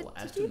don't know possible what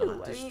as to to do.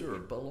 not I mean-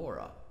 disturb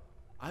Ballora.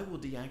 I will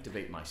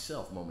deactivate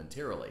myself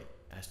momentarily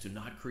as to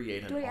not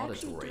create Do an I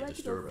actually auditory do I have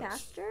to go disturbance.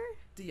 faster?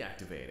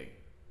 Deactivating.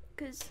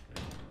 Cause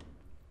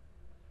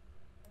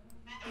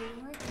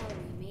Ballora gallery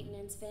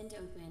maintenance vent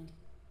opened.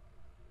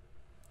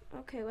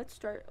 okay, let's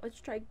start.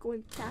 Let's try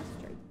going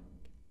faster.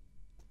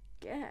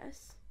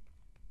 Guess.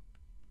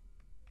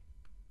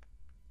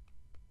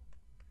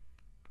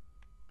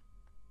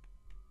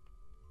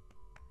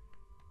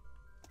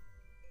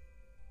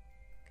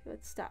 Okay,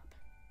 let's stop.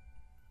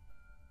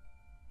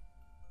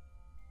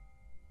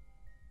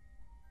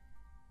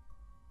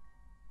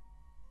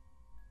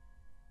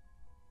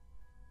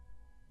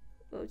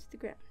 Low to the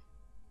ground.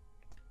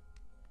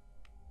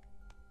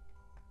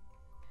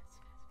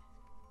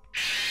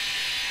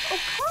 Oh,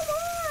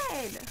 come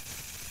on!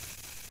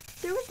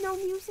 There was no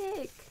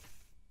music.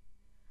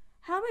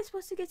 How am I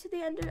supposed to get to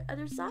the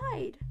other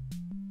side?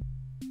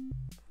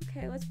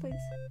 Okay, let's play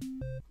this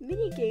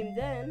mini game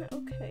then.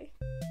 Okay.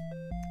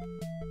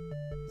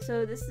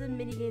 So this is a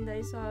mini game that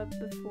I saw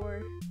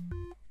before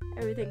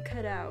everything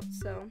cut out.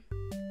 So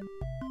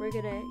we're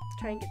gonna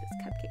try and get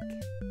this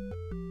cupcake.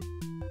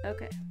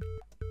 Okay.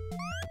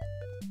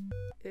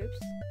 Oops.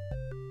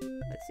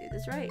 Let's do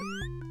this right.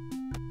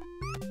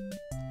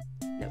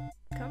 Nope.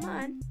 Come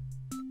on.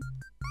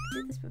 I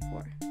did this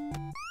before.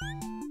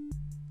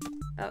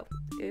 Oh,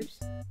 oops.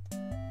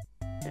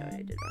 No,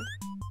 I did wrong.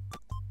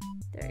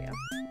 There we go.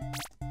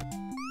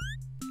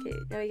 Okay,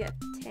 now we got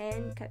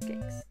 10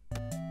 cupcakes.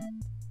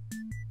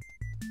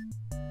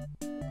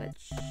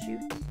 Let's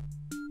shoot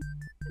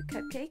a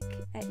cupcake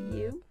at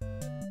you.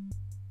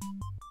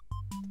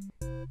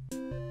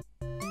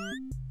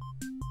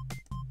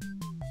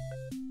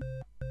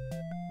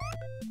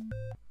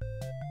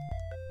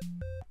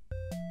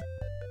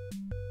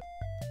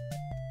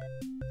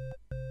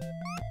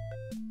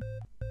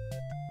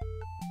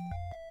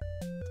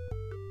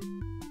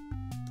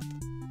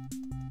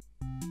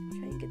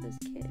 Try and get this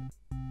kid.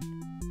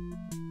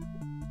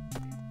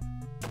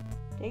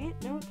 Dang it,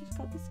 no, it just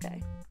got this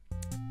guy.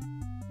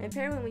 And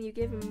apparently when you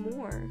give him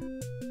more,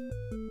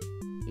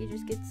 he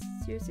just gets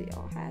seriously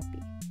all happy.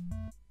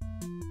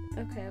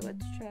 Okay,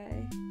 let's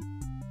try.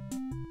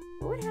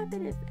 What would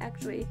happen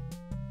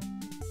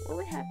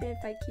if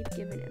I keep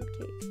giving him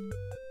cake?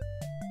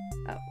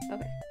 Oh,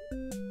 okay.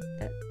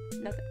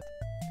 Nothing.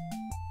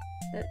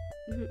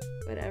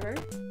 Whatever.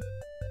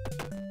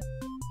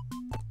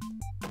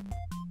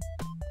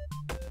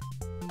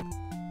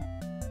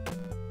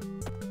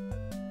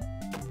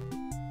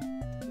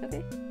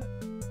 Okay.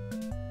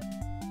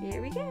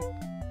 Here we go.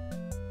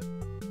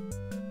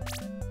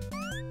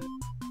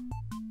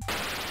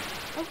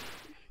 Oh,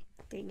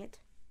 dang it.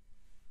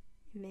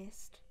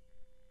 Missed.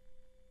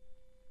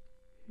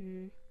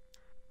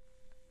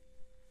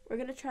 We're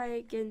gonna try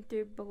again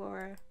through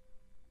Ballora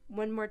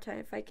one more time.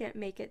 If I can't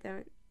make it,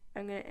 then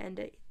I'm gonna end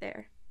it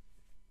there.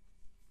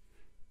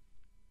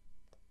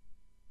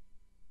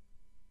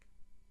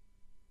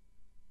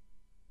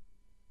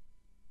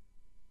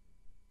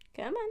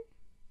 Come on.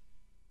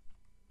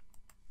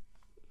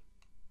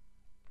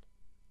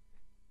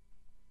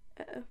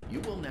 Uh-oh. You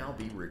will now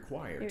be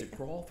required to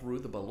crawl through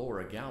the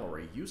Ballora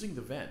gallery using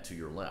the vent to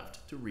your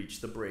left to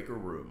reach the breaker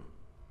room.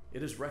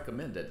 It is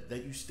recommended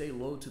that you stay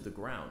low to the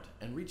ground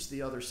and reach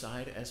the other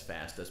side as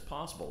fast as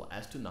possible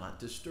as to not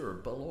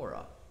disturb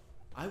Ballora.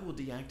 I will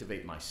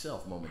deactivate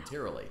myself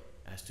momentarily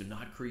as to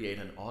not create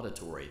an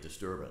auditory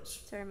disturbance.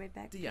 Sorry, my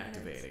back.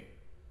 Deactivating.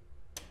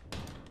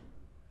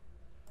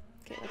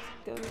 Okay, let's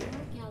go over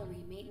there.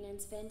 Gallery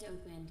maintenance vent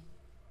opened.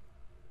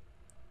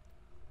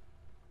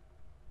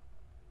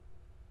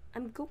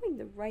 I'm going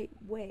the right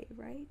way,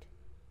 right?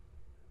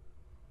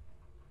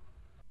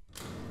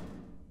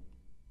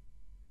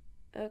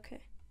 Okay.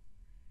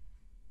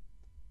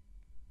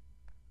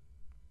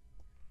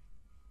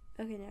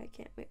 Okay, now I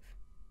can't move.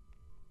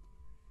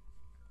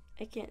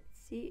 I can't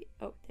see.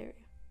 Oh, there we go.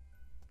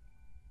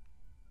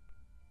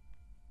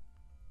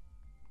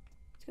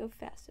 Let's go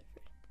faster.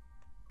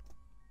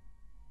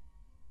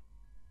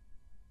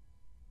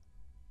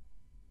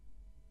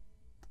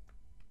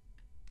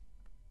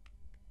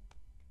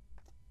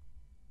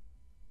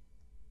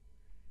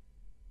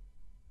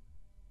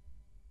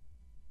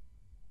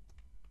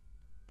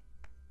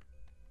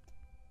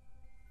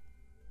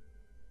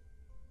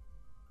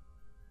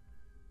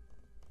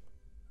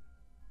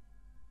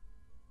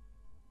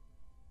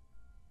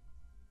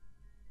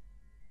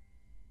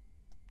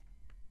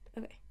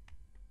 Okay.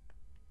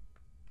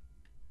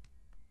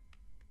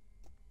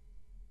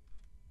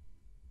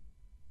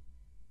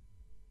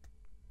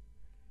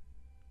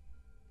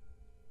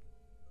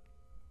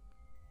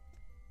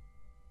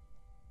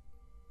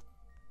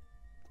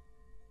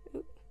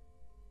 Ooh.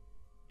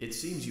 It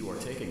seems you are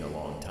taking a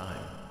long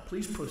time.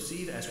 Please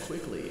proceed as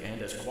quickly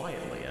and as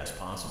quietly as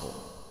possible.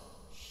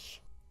 Shh.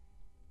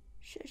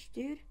 Shush,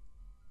 dude.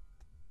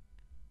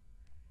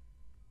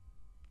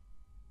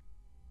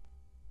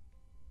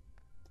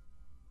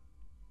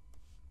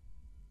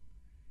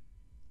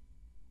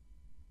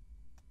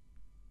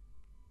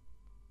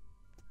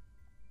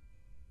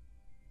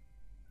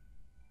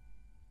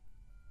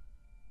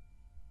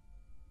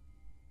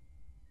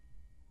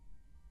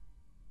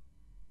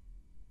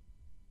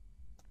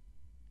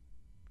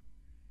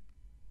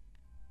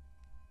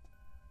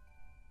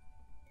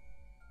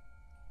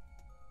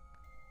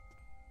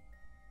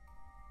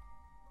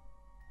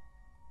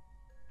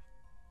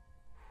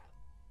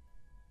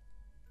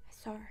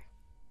 Sorry.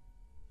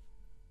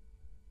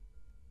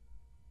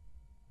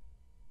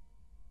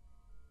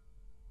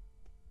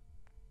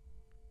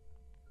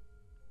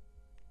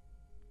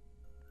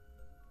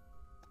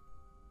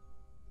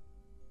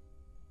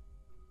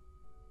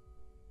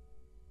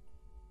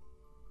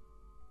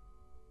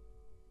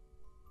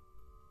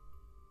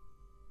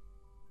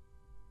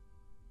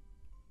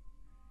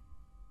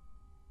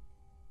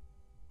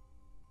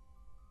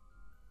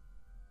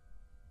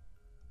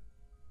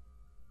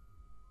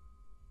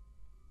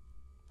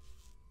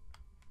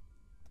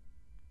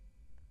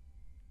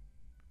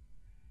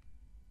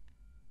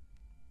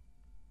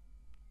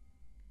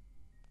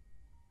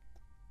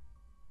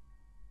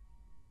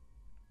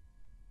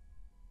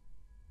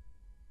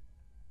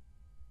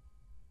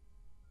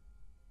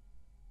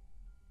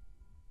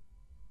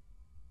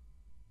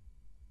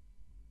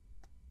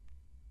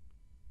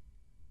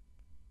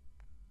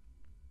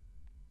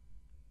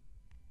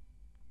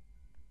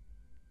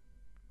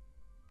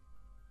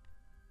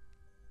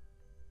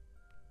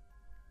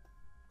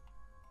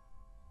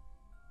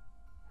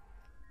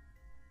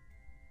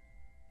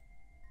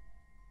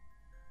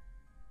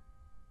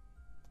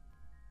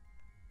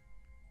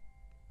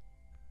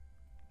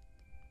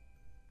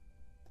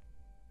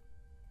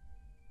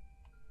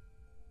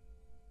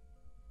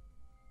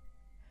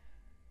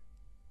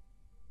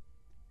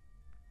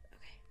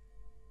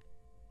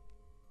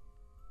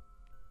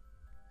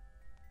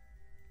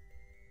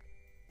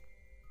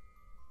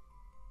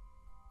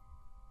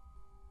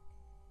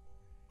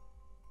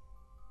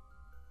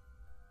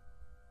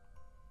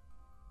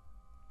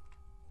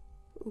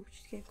 Ooh,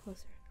 she's getting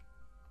closer.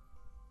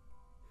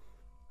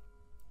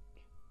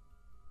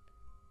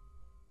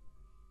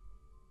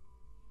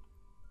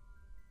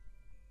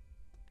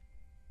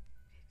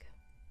 Okay,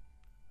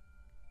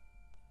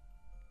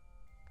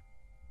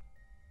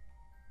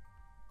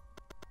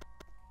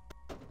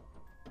 go.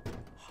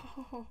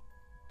 Oh,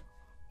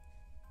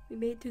 we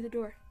made it through the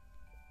door.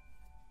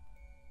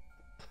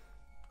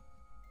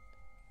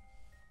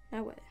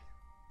 Now what?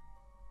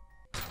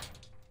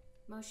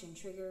 Motion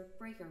trigger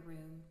breaker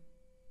room.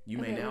 You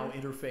may now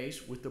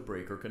interface with the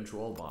breaker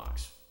control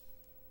box.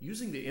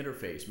 Using the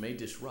interface may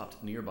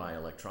disrupt nearby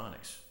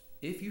electronics.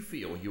 If you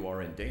feel you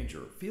are in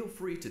danger, feel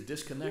free to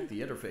disconnect the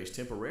interface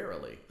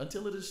temporarily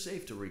until it is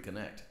safe to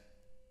reconnect.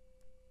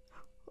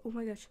 Oh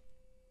my gosh.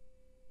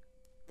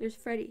 There's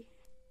Freddy.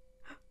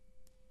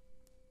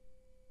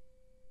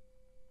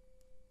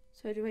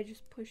 So do I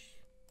just push?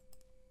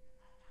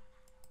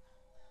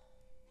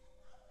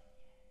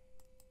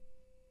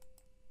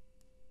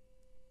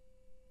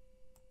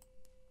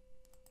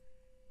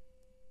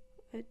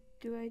 What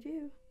do I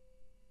do?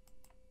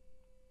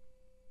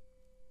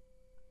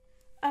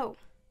 Oh.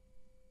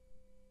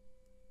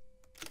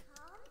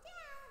 Calm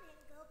down and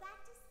go back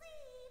to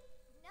sleep.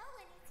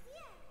 Nolan is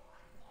here.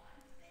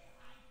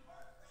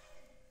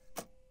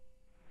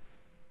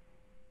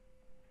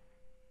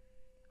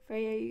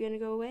 Freddy, are you gonna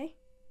go away?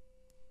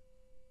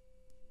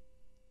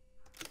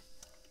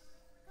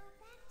 Go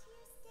back to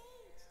your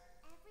stage.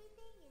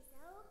 Everything is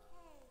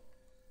okay.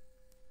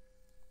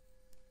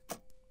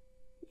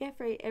 Yeah,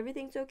 Freddy,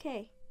 everything's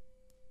okay.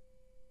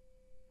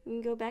 You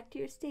can go back to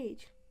your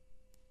stage.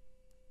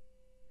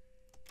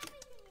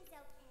 Everything is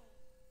okay.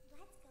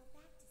 Let's go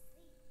back to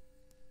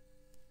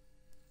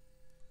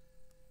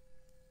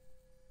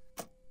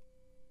sleep.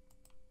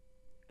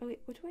 Oh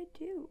wait, what do I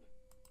do?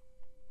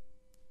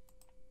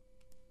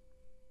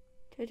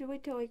 Do I have to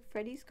wait till like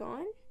Freddy's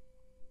gone?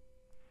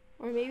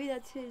 Or maybe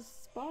that's his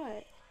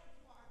spot.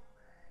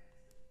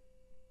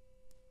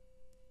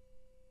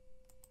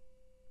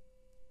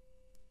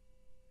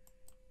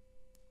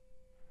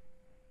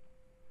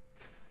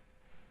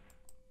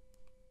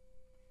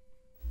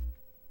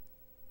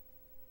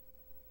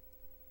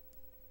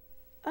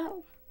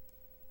 Oh.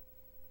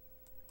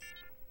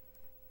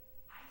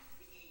 I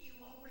see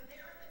you over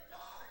there in the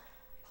dark.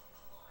 Come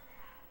on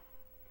out.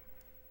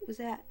 What was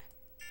that?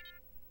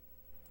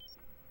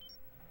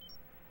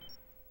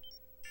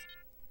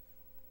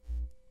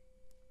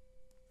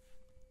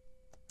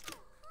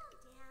 Oh, calm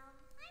down.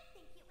 I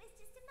think it was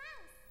just a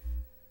mouse.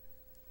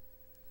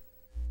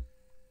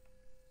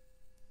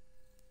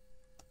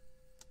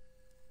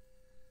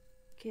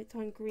 Okay, it's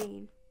on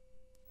green.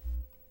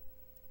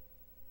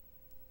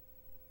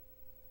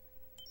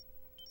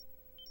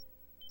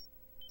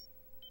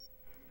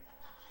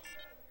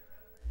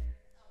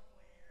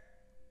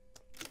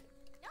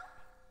 Nope,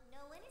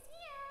 no one is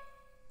here.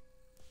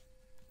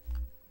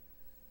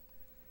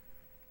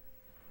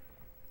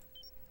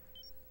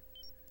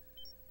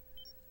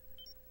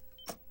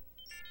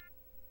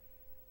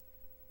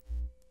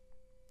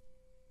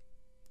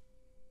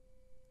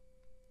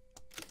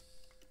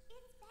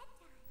 It's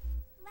bedtime.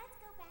 Let's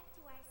go back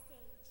to our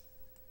stage.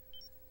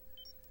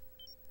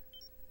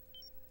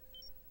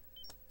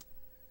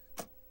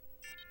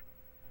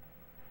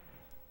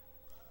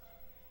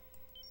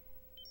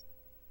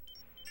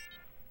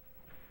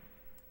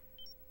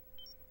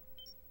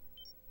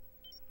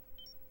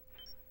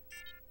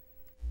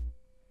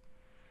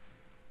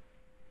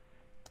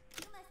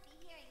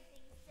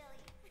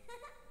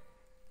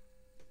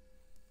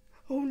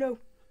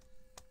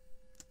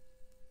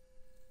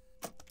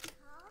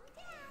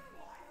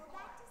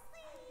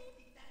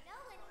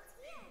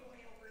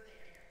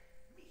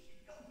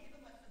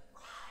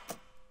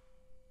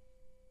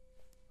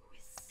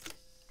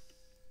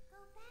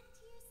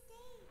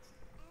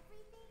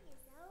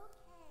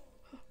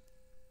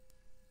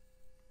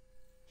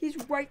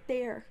 He's right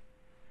there.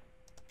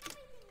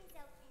 Everything is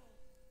okay.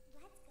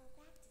 Let's go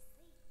back to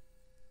sleep.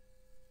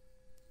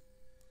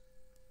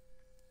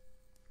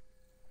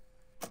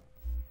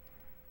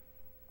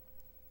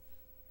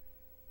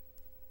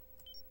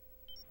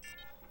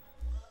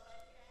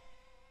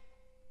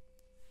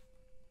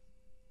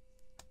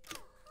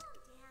 Oh, calm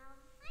down.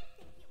 I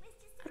think it was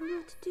just I don't know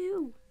what to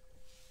do.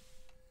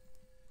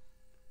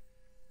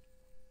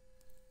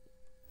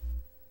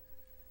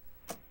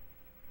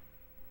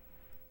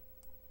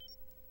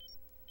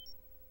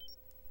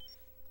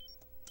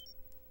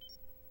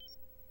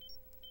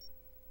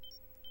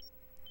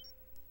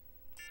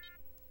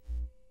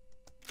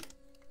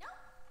 Nope,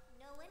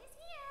 no one is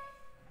here.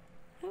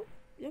 Oh,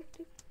 nope,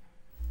 nope.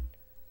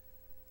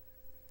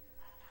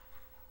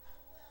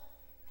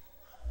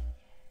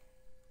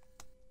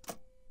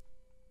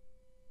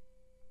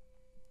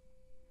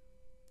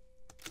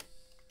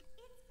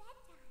 It's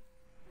bedtime.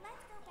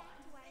 Let's go back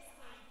to our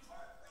stage.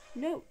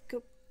 No,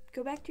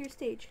 go back to your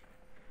stage.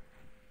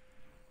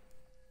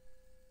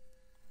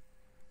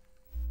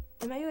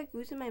 Am I like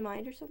losing my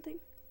mind or something?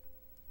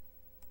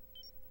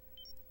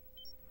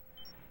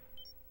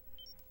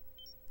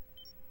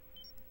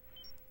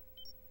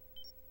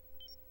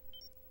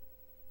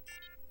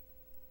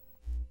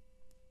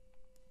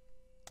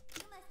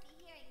 You must be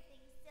hearing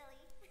things, silly.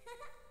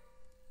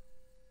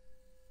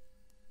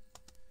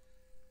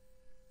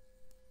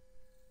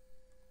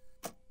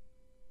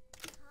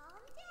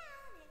 Calm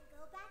down and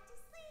go back to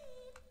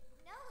sleep.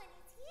 No one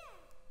is here.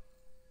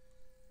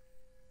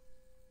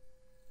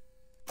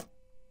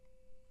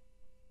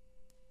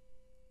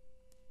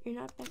 You're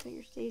not back on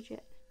your stage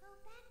yet. Go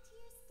back to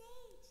your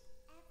stage.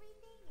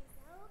 Everything is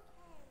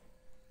okay.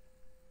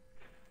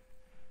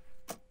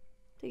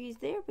 So he's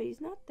there, but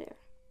he's not there.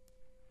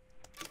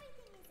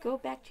 Everything is Go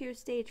okay. back to your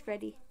stage,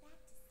 Freddy. Go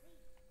back to sleep.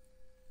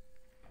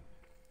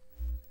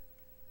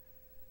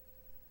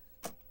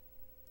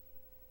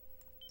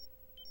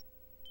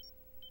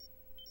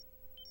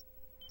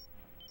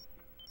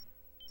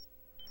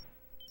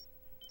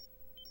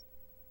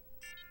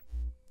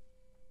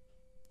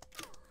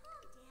 Oh,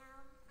 calm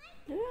down. I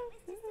think it was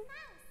just a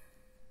mouse.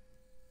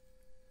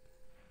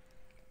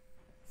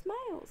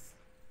 Smiles.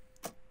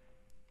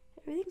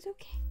 Everything's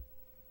okay.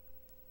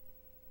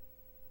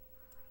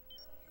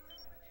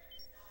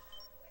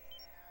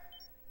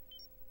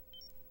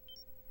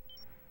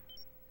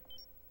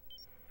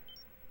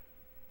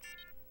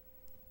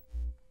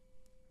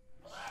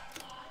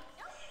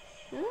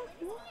 No,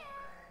 no.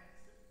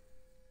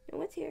 No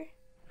one's here.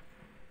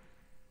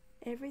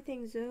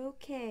 Everything's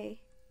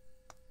okay.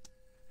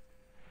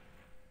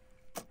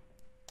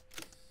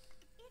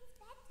 It's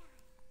bedtime.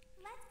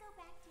 Let's go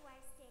back to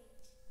our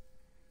stage.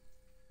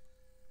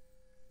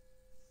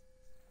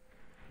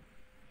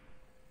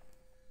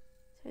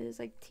 So it's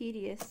like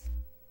tedious.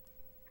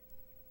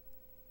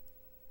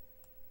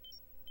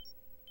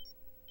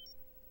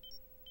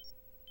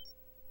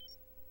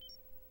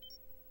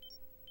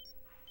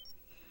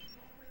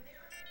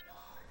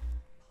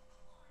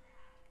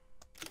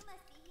 You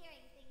must be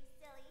hearing things,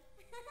 silly.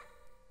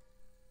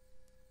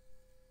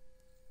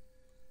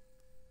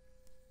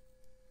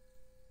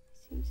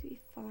 Seems to be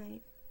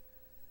fine.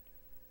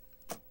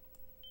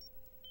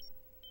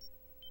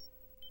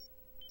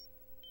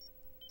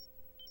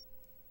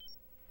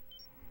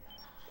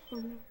 Oh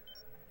no.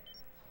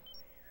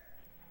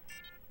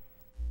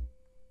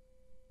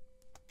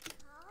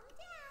 Calm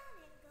down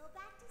and go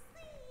back to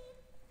sleep.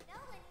 No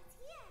one is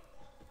here.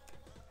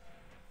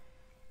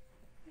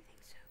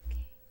 Everything's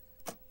okay.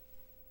 Okay.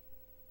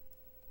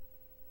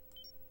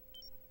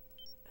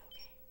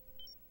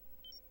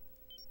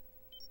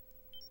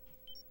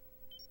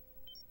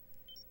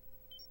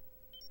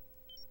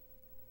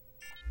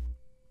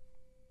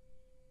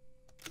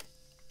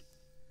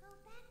 Go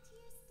back to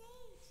your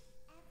stage.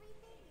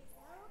 Everything is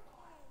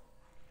okay.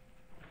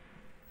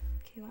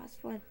 Okay, last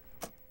one.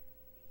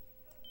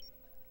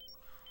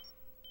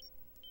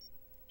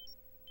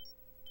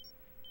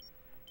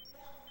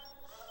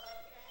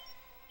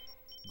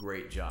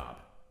 Great job.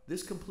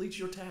 This completes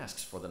your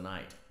tasks for the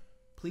night.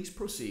 Please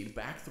proceed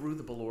back through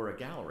the Ballora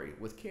Gallery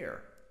with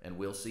care, and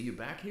we'll see you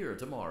back here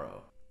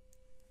tomorrow.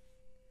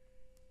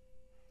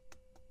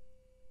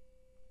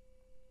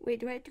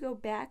 Wait, do I have to go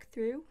back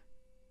through?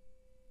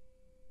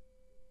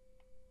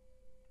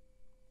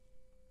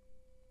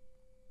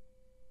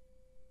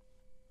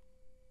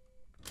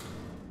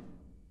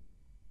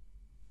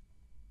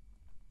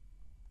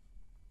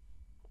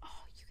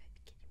 Oh, you gotta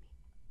be kidding me.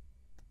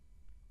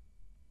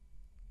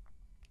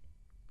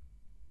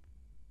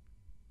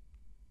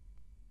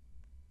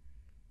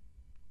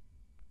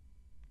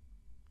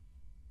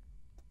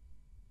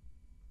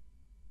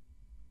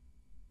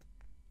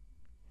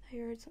 I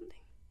heard something.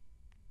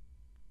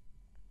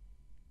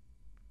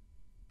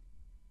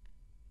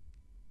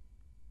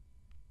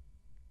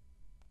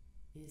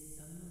 Is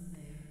someone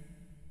there?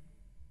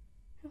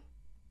 No.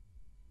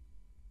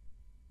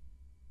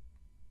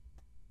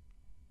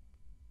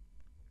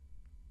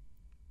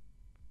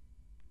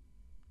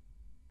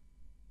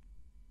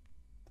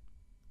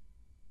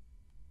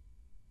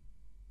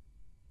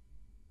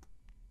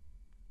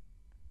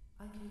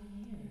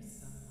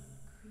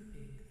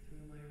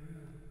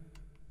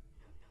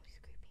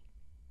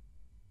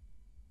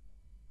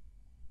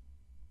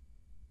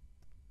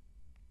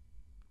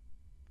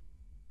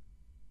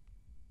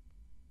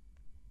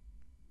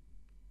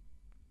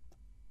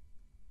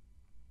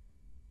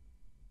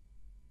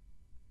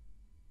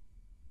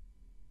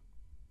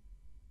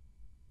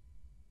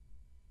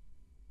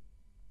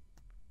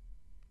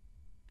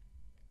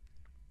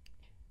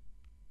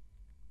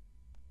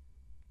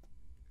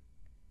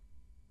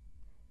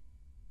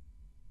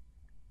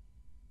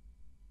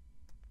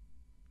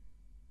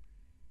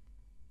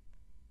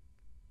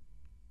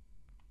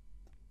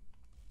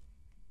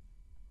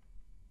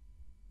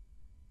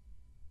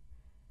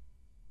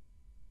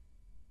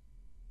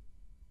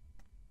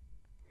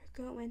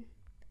 Keep going.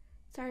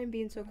 Sorry I'm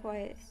being so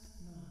quiet.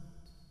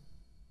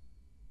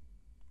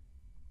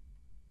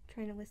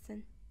 Trying to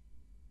listen.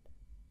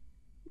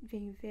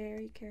 Being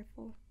very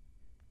careful.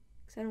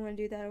 Because I don't want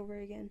to do that over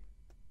again.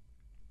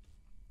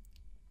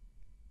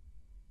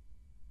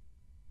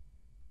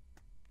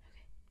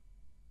 Okay.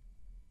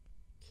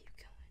 Keep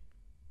going.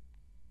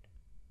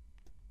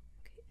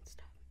 Okay, and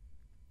stop.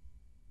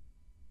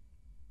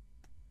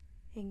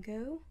 And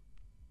go.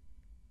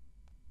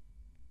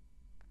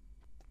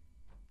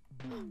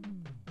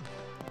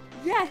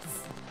 Yes!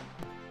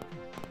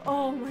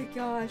 Oh my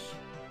gosh.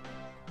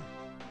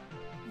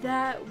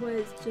 That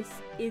was just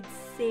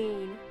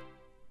insane.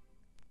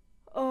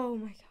 Oh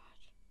my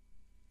gosh.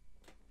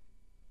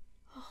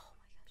 Oh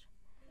my gosh.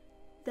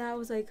 That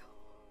was like...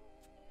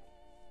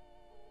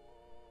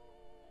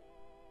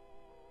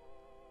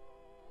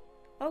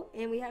 Oh,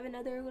 and we have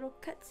another little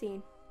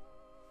cutscene.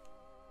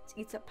 Let's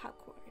eat some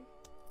popcorn.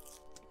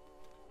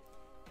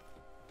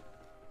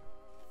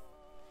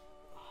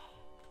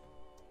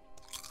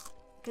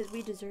 Because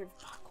we deserve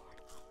popcorn.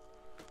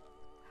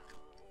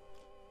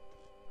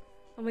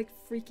 I'm like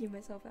freaking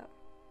myself out.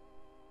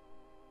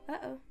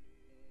 Uh-oh.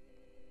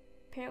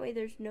 Apparently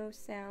there's no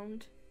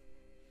sound.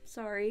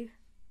 Sorry.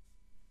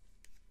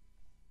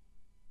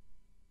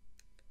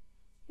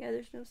 Yeah,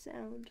 there's no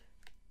sound.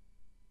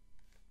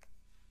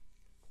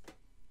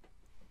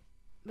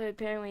 But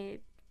apparently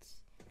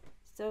it's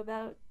still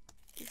about...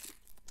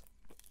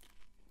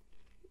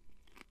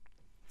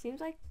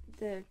 Seems like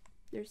there's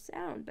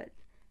sound, but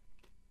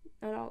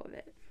not all of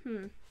it.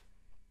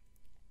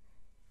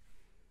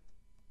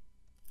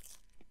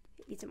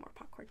 Eat some more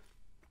popcorn.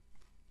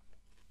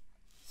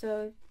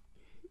 So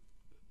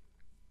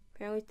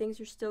apparently things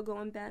are still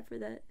going bad for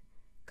that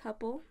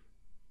couple.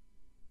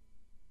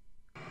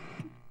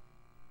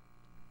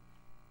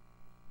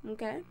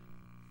 Okay.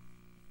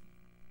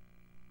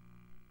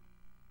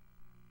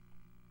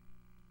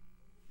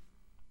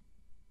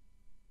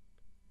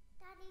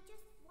 Daddy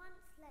just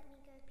once let me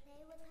go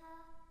play with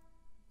her.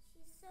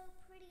 She's so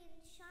pretty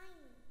and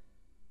shiny.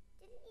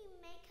 Didn't you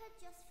make her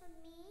just for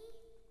me?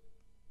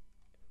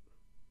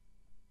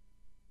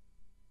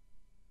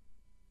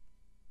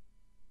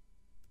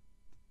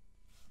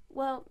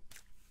 Well,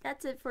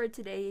 that's it for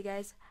today, you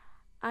guys.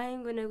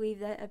 I'm gonna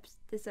leave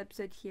this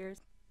episode here.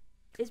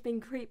 It's been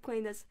great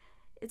playing this.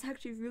 It's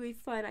actually really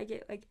fun. I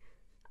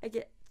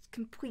get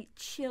complete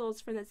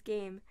chills from this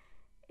game,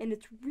 and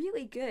it's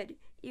really good.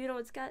 Even though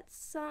it's got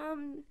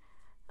some,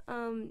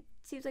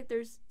 seems like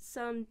there's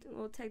some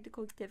little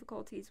technical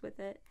difficulties with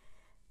it,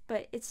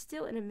 but it's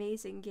still an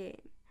amazing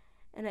game,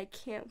 and I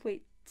can't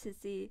wait to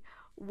see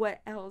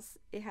what else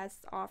it has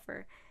to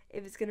offer.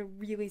 If it's gonna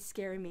really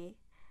scare me.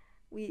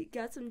 We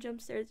got some jump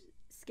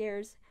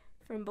scares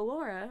from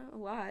Ballora, a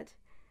lot.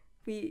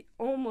 We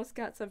almost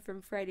got some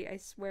from Freddy, I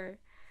swear.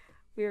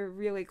 We were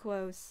really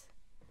close.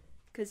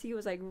 Because he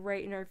was like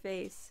right in our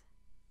face.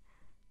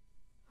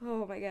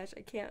 Oh my gosh,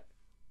 I can't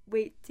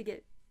wait to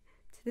get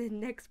to the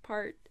next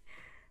part.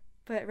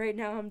 But right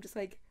now I'm just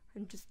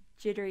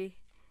jittery.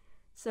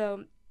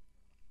 So,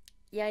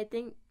 yeah, I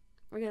think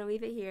we're going to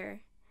leave it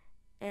here.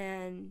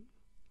 And...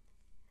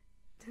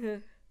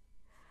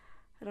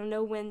 I don't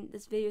know when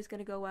this video is going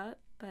to go up,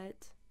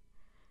 but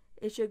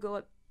it should go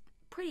up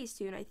pretty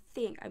soon, I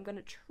think. I'm going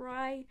to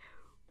try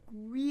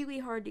really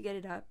hard to get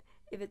it up.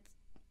 If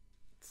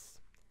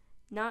it's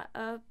not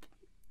up,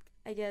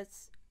 I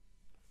guess,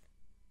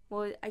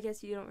 well, I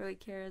guess you don't really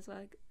care as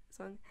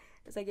long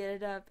as I get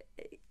it up.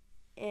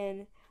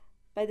 And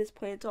by this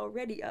point, it's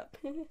already up.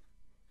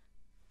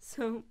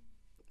 So,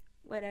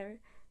 whatever.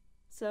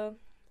 So,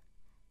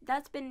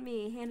 that's been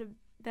me, Hannah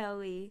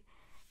Belly,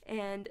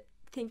 and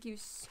thank you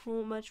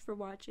so much for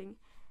watching,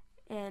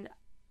 and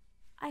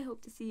I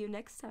hope to see you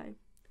next time.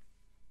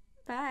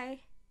 Bye!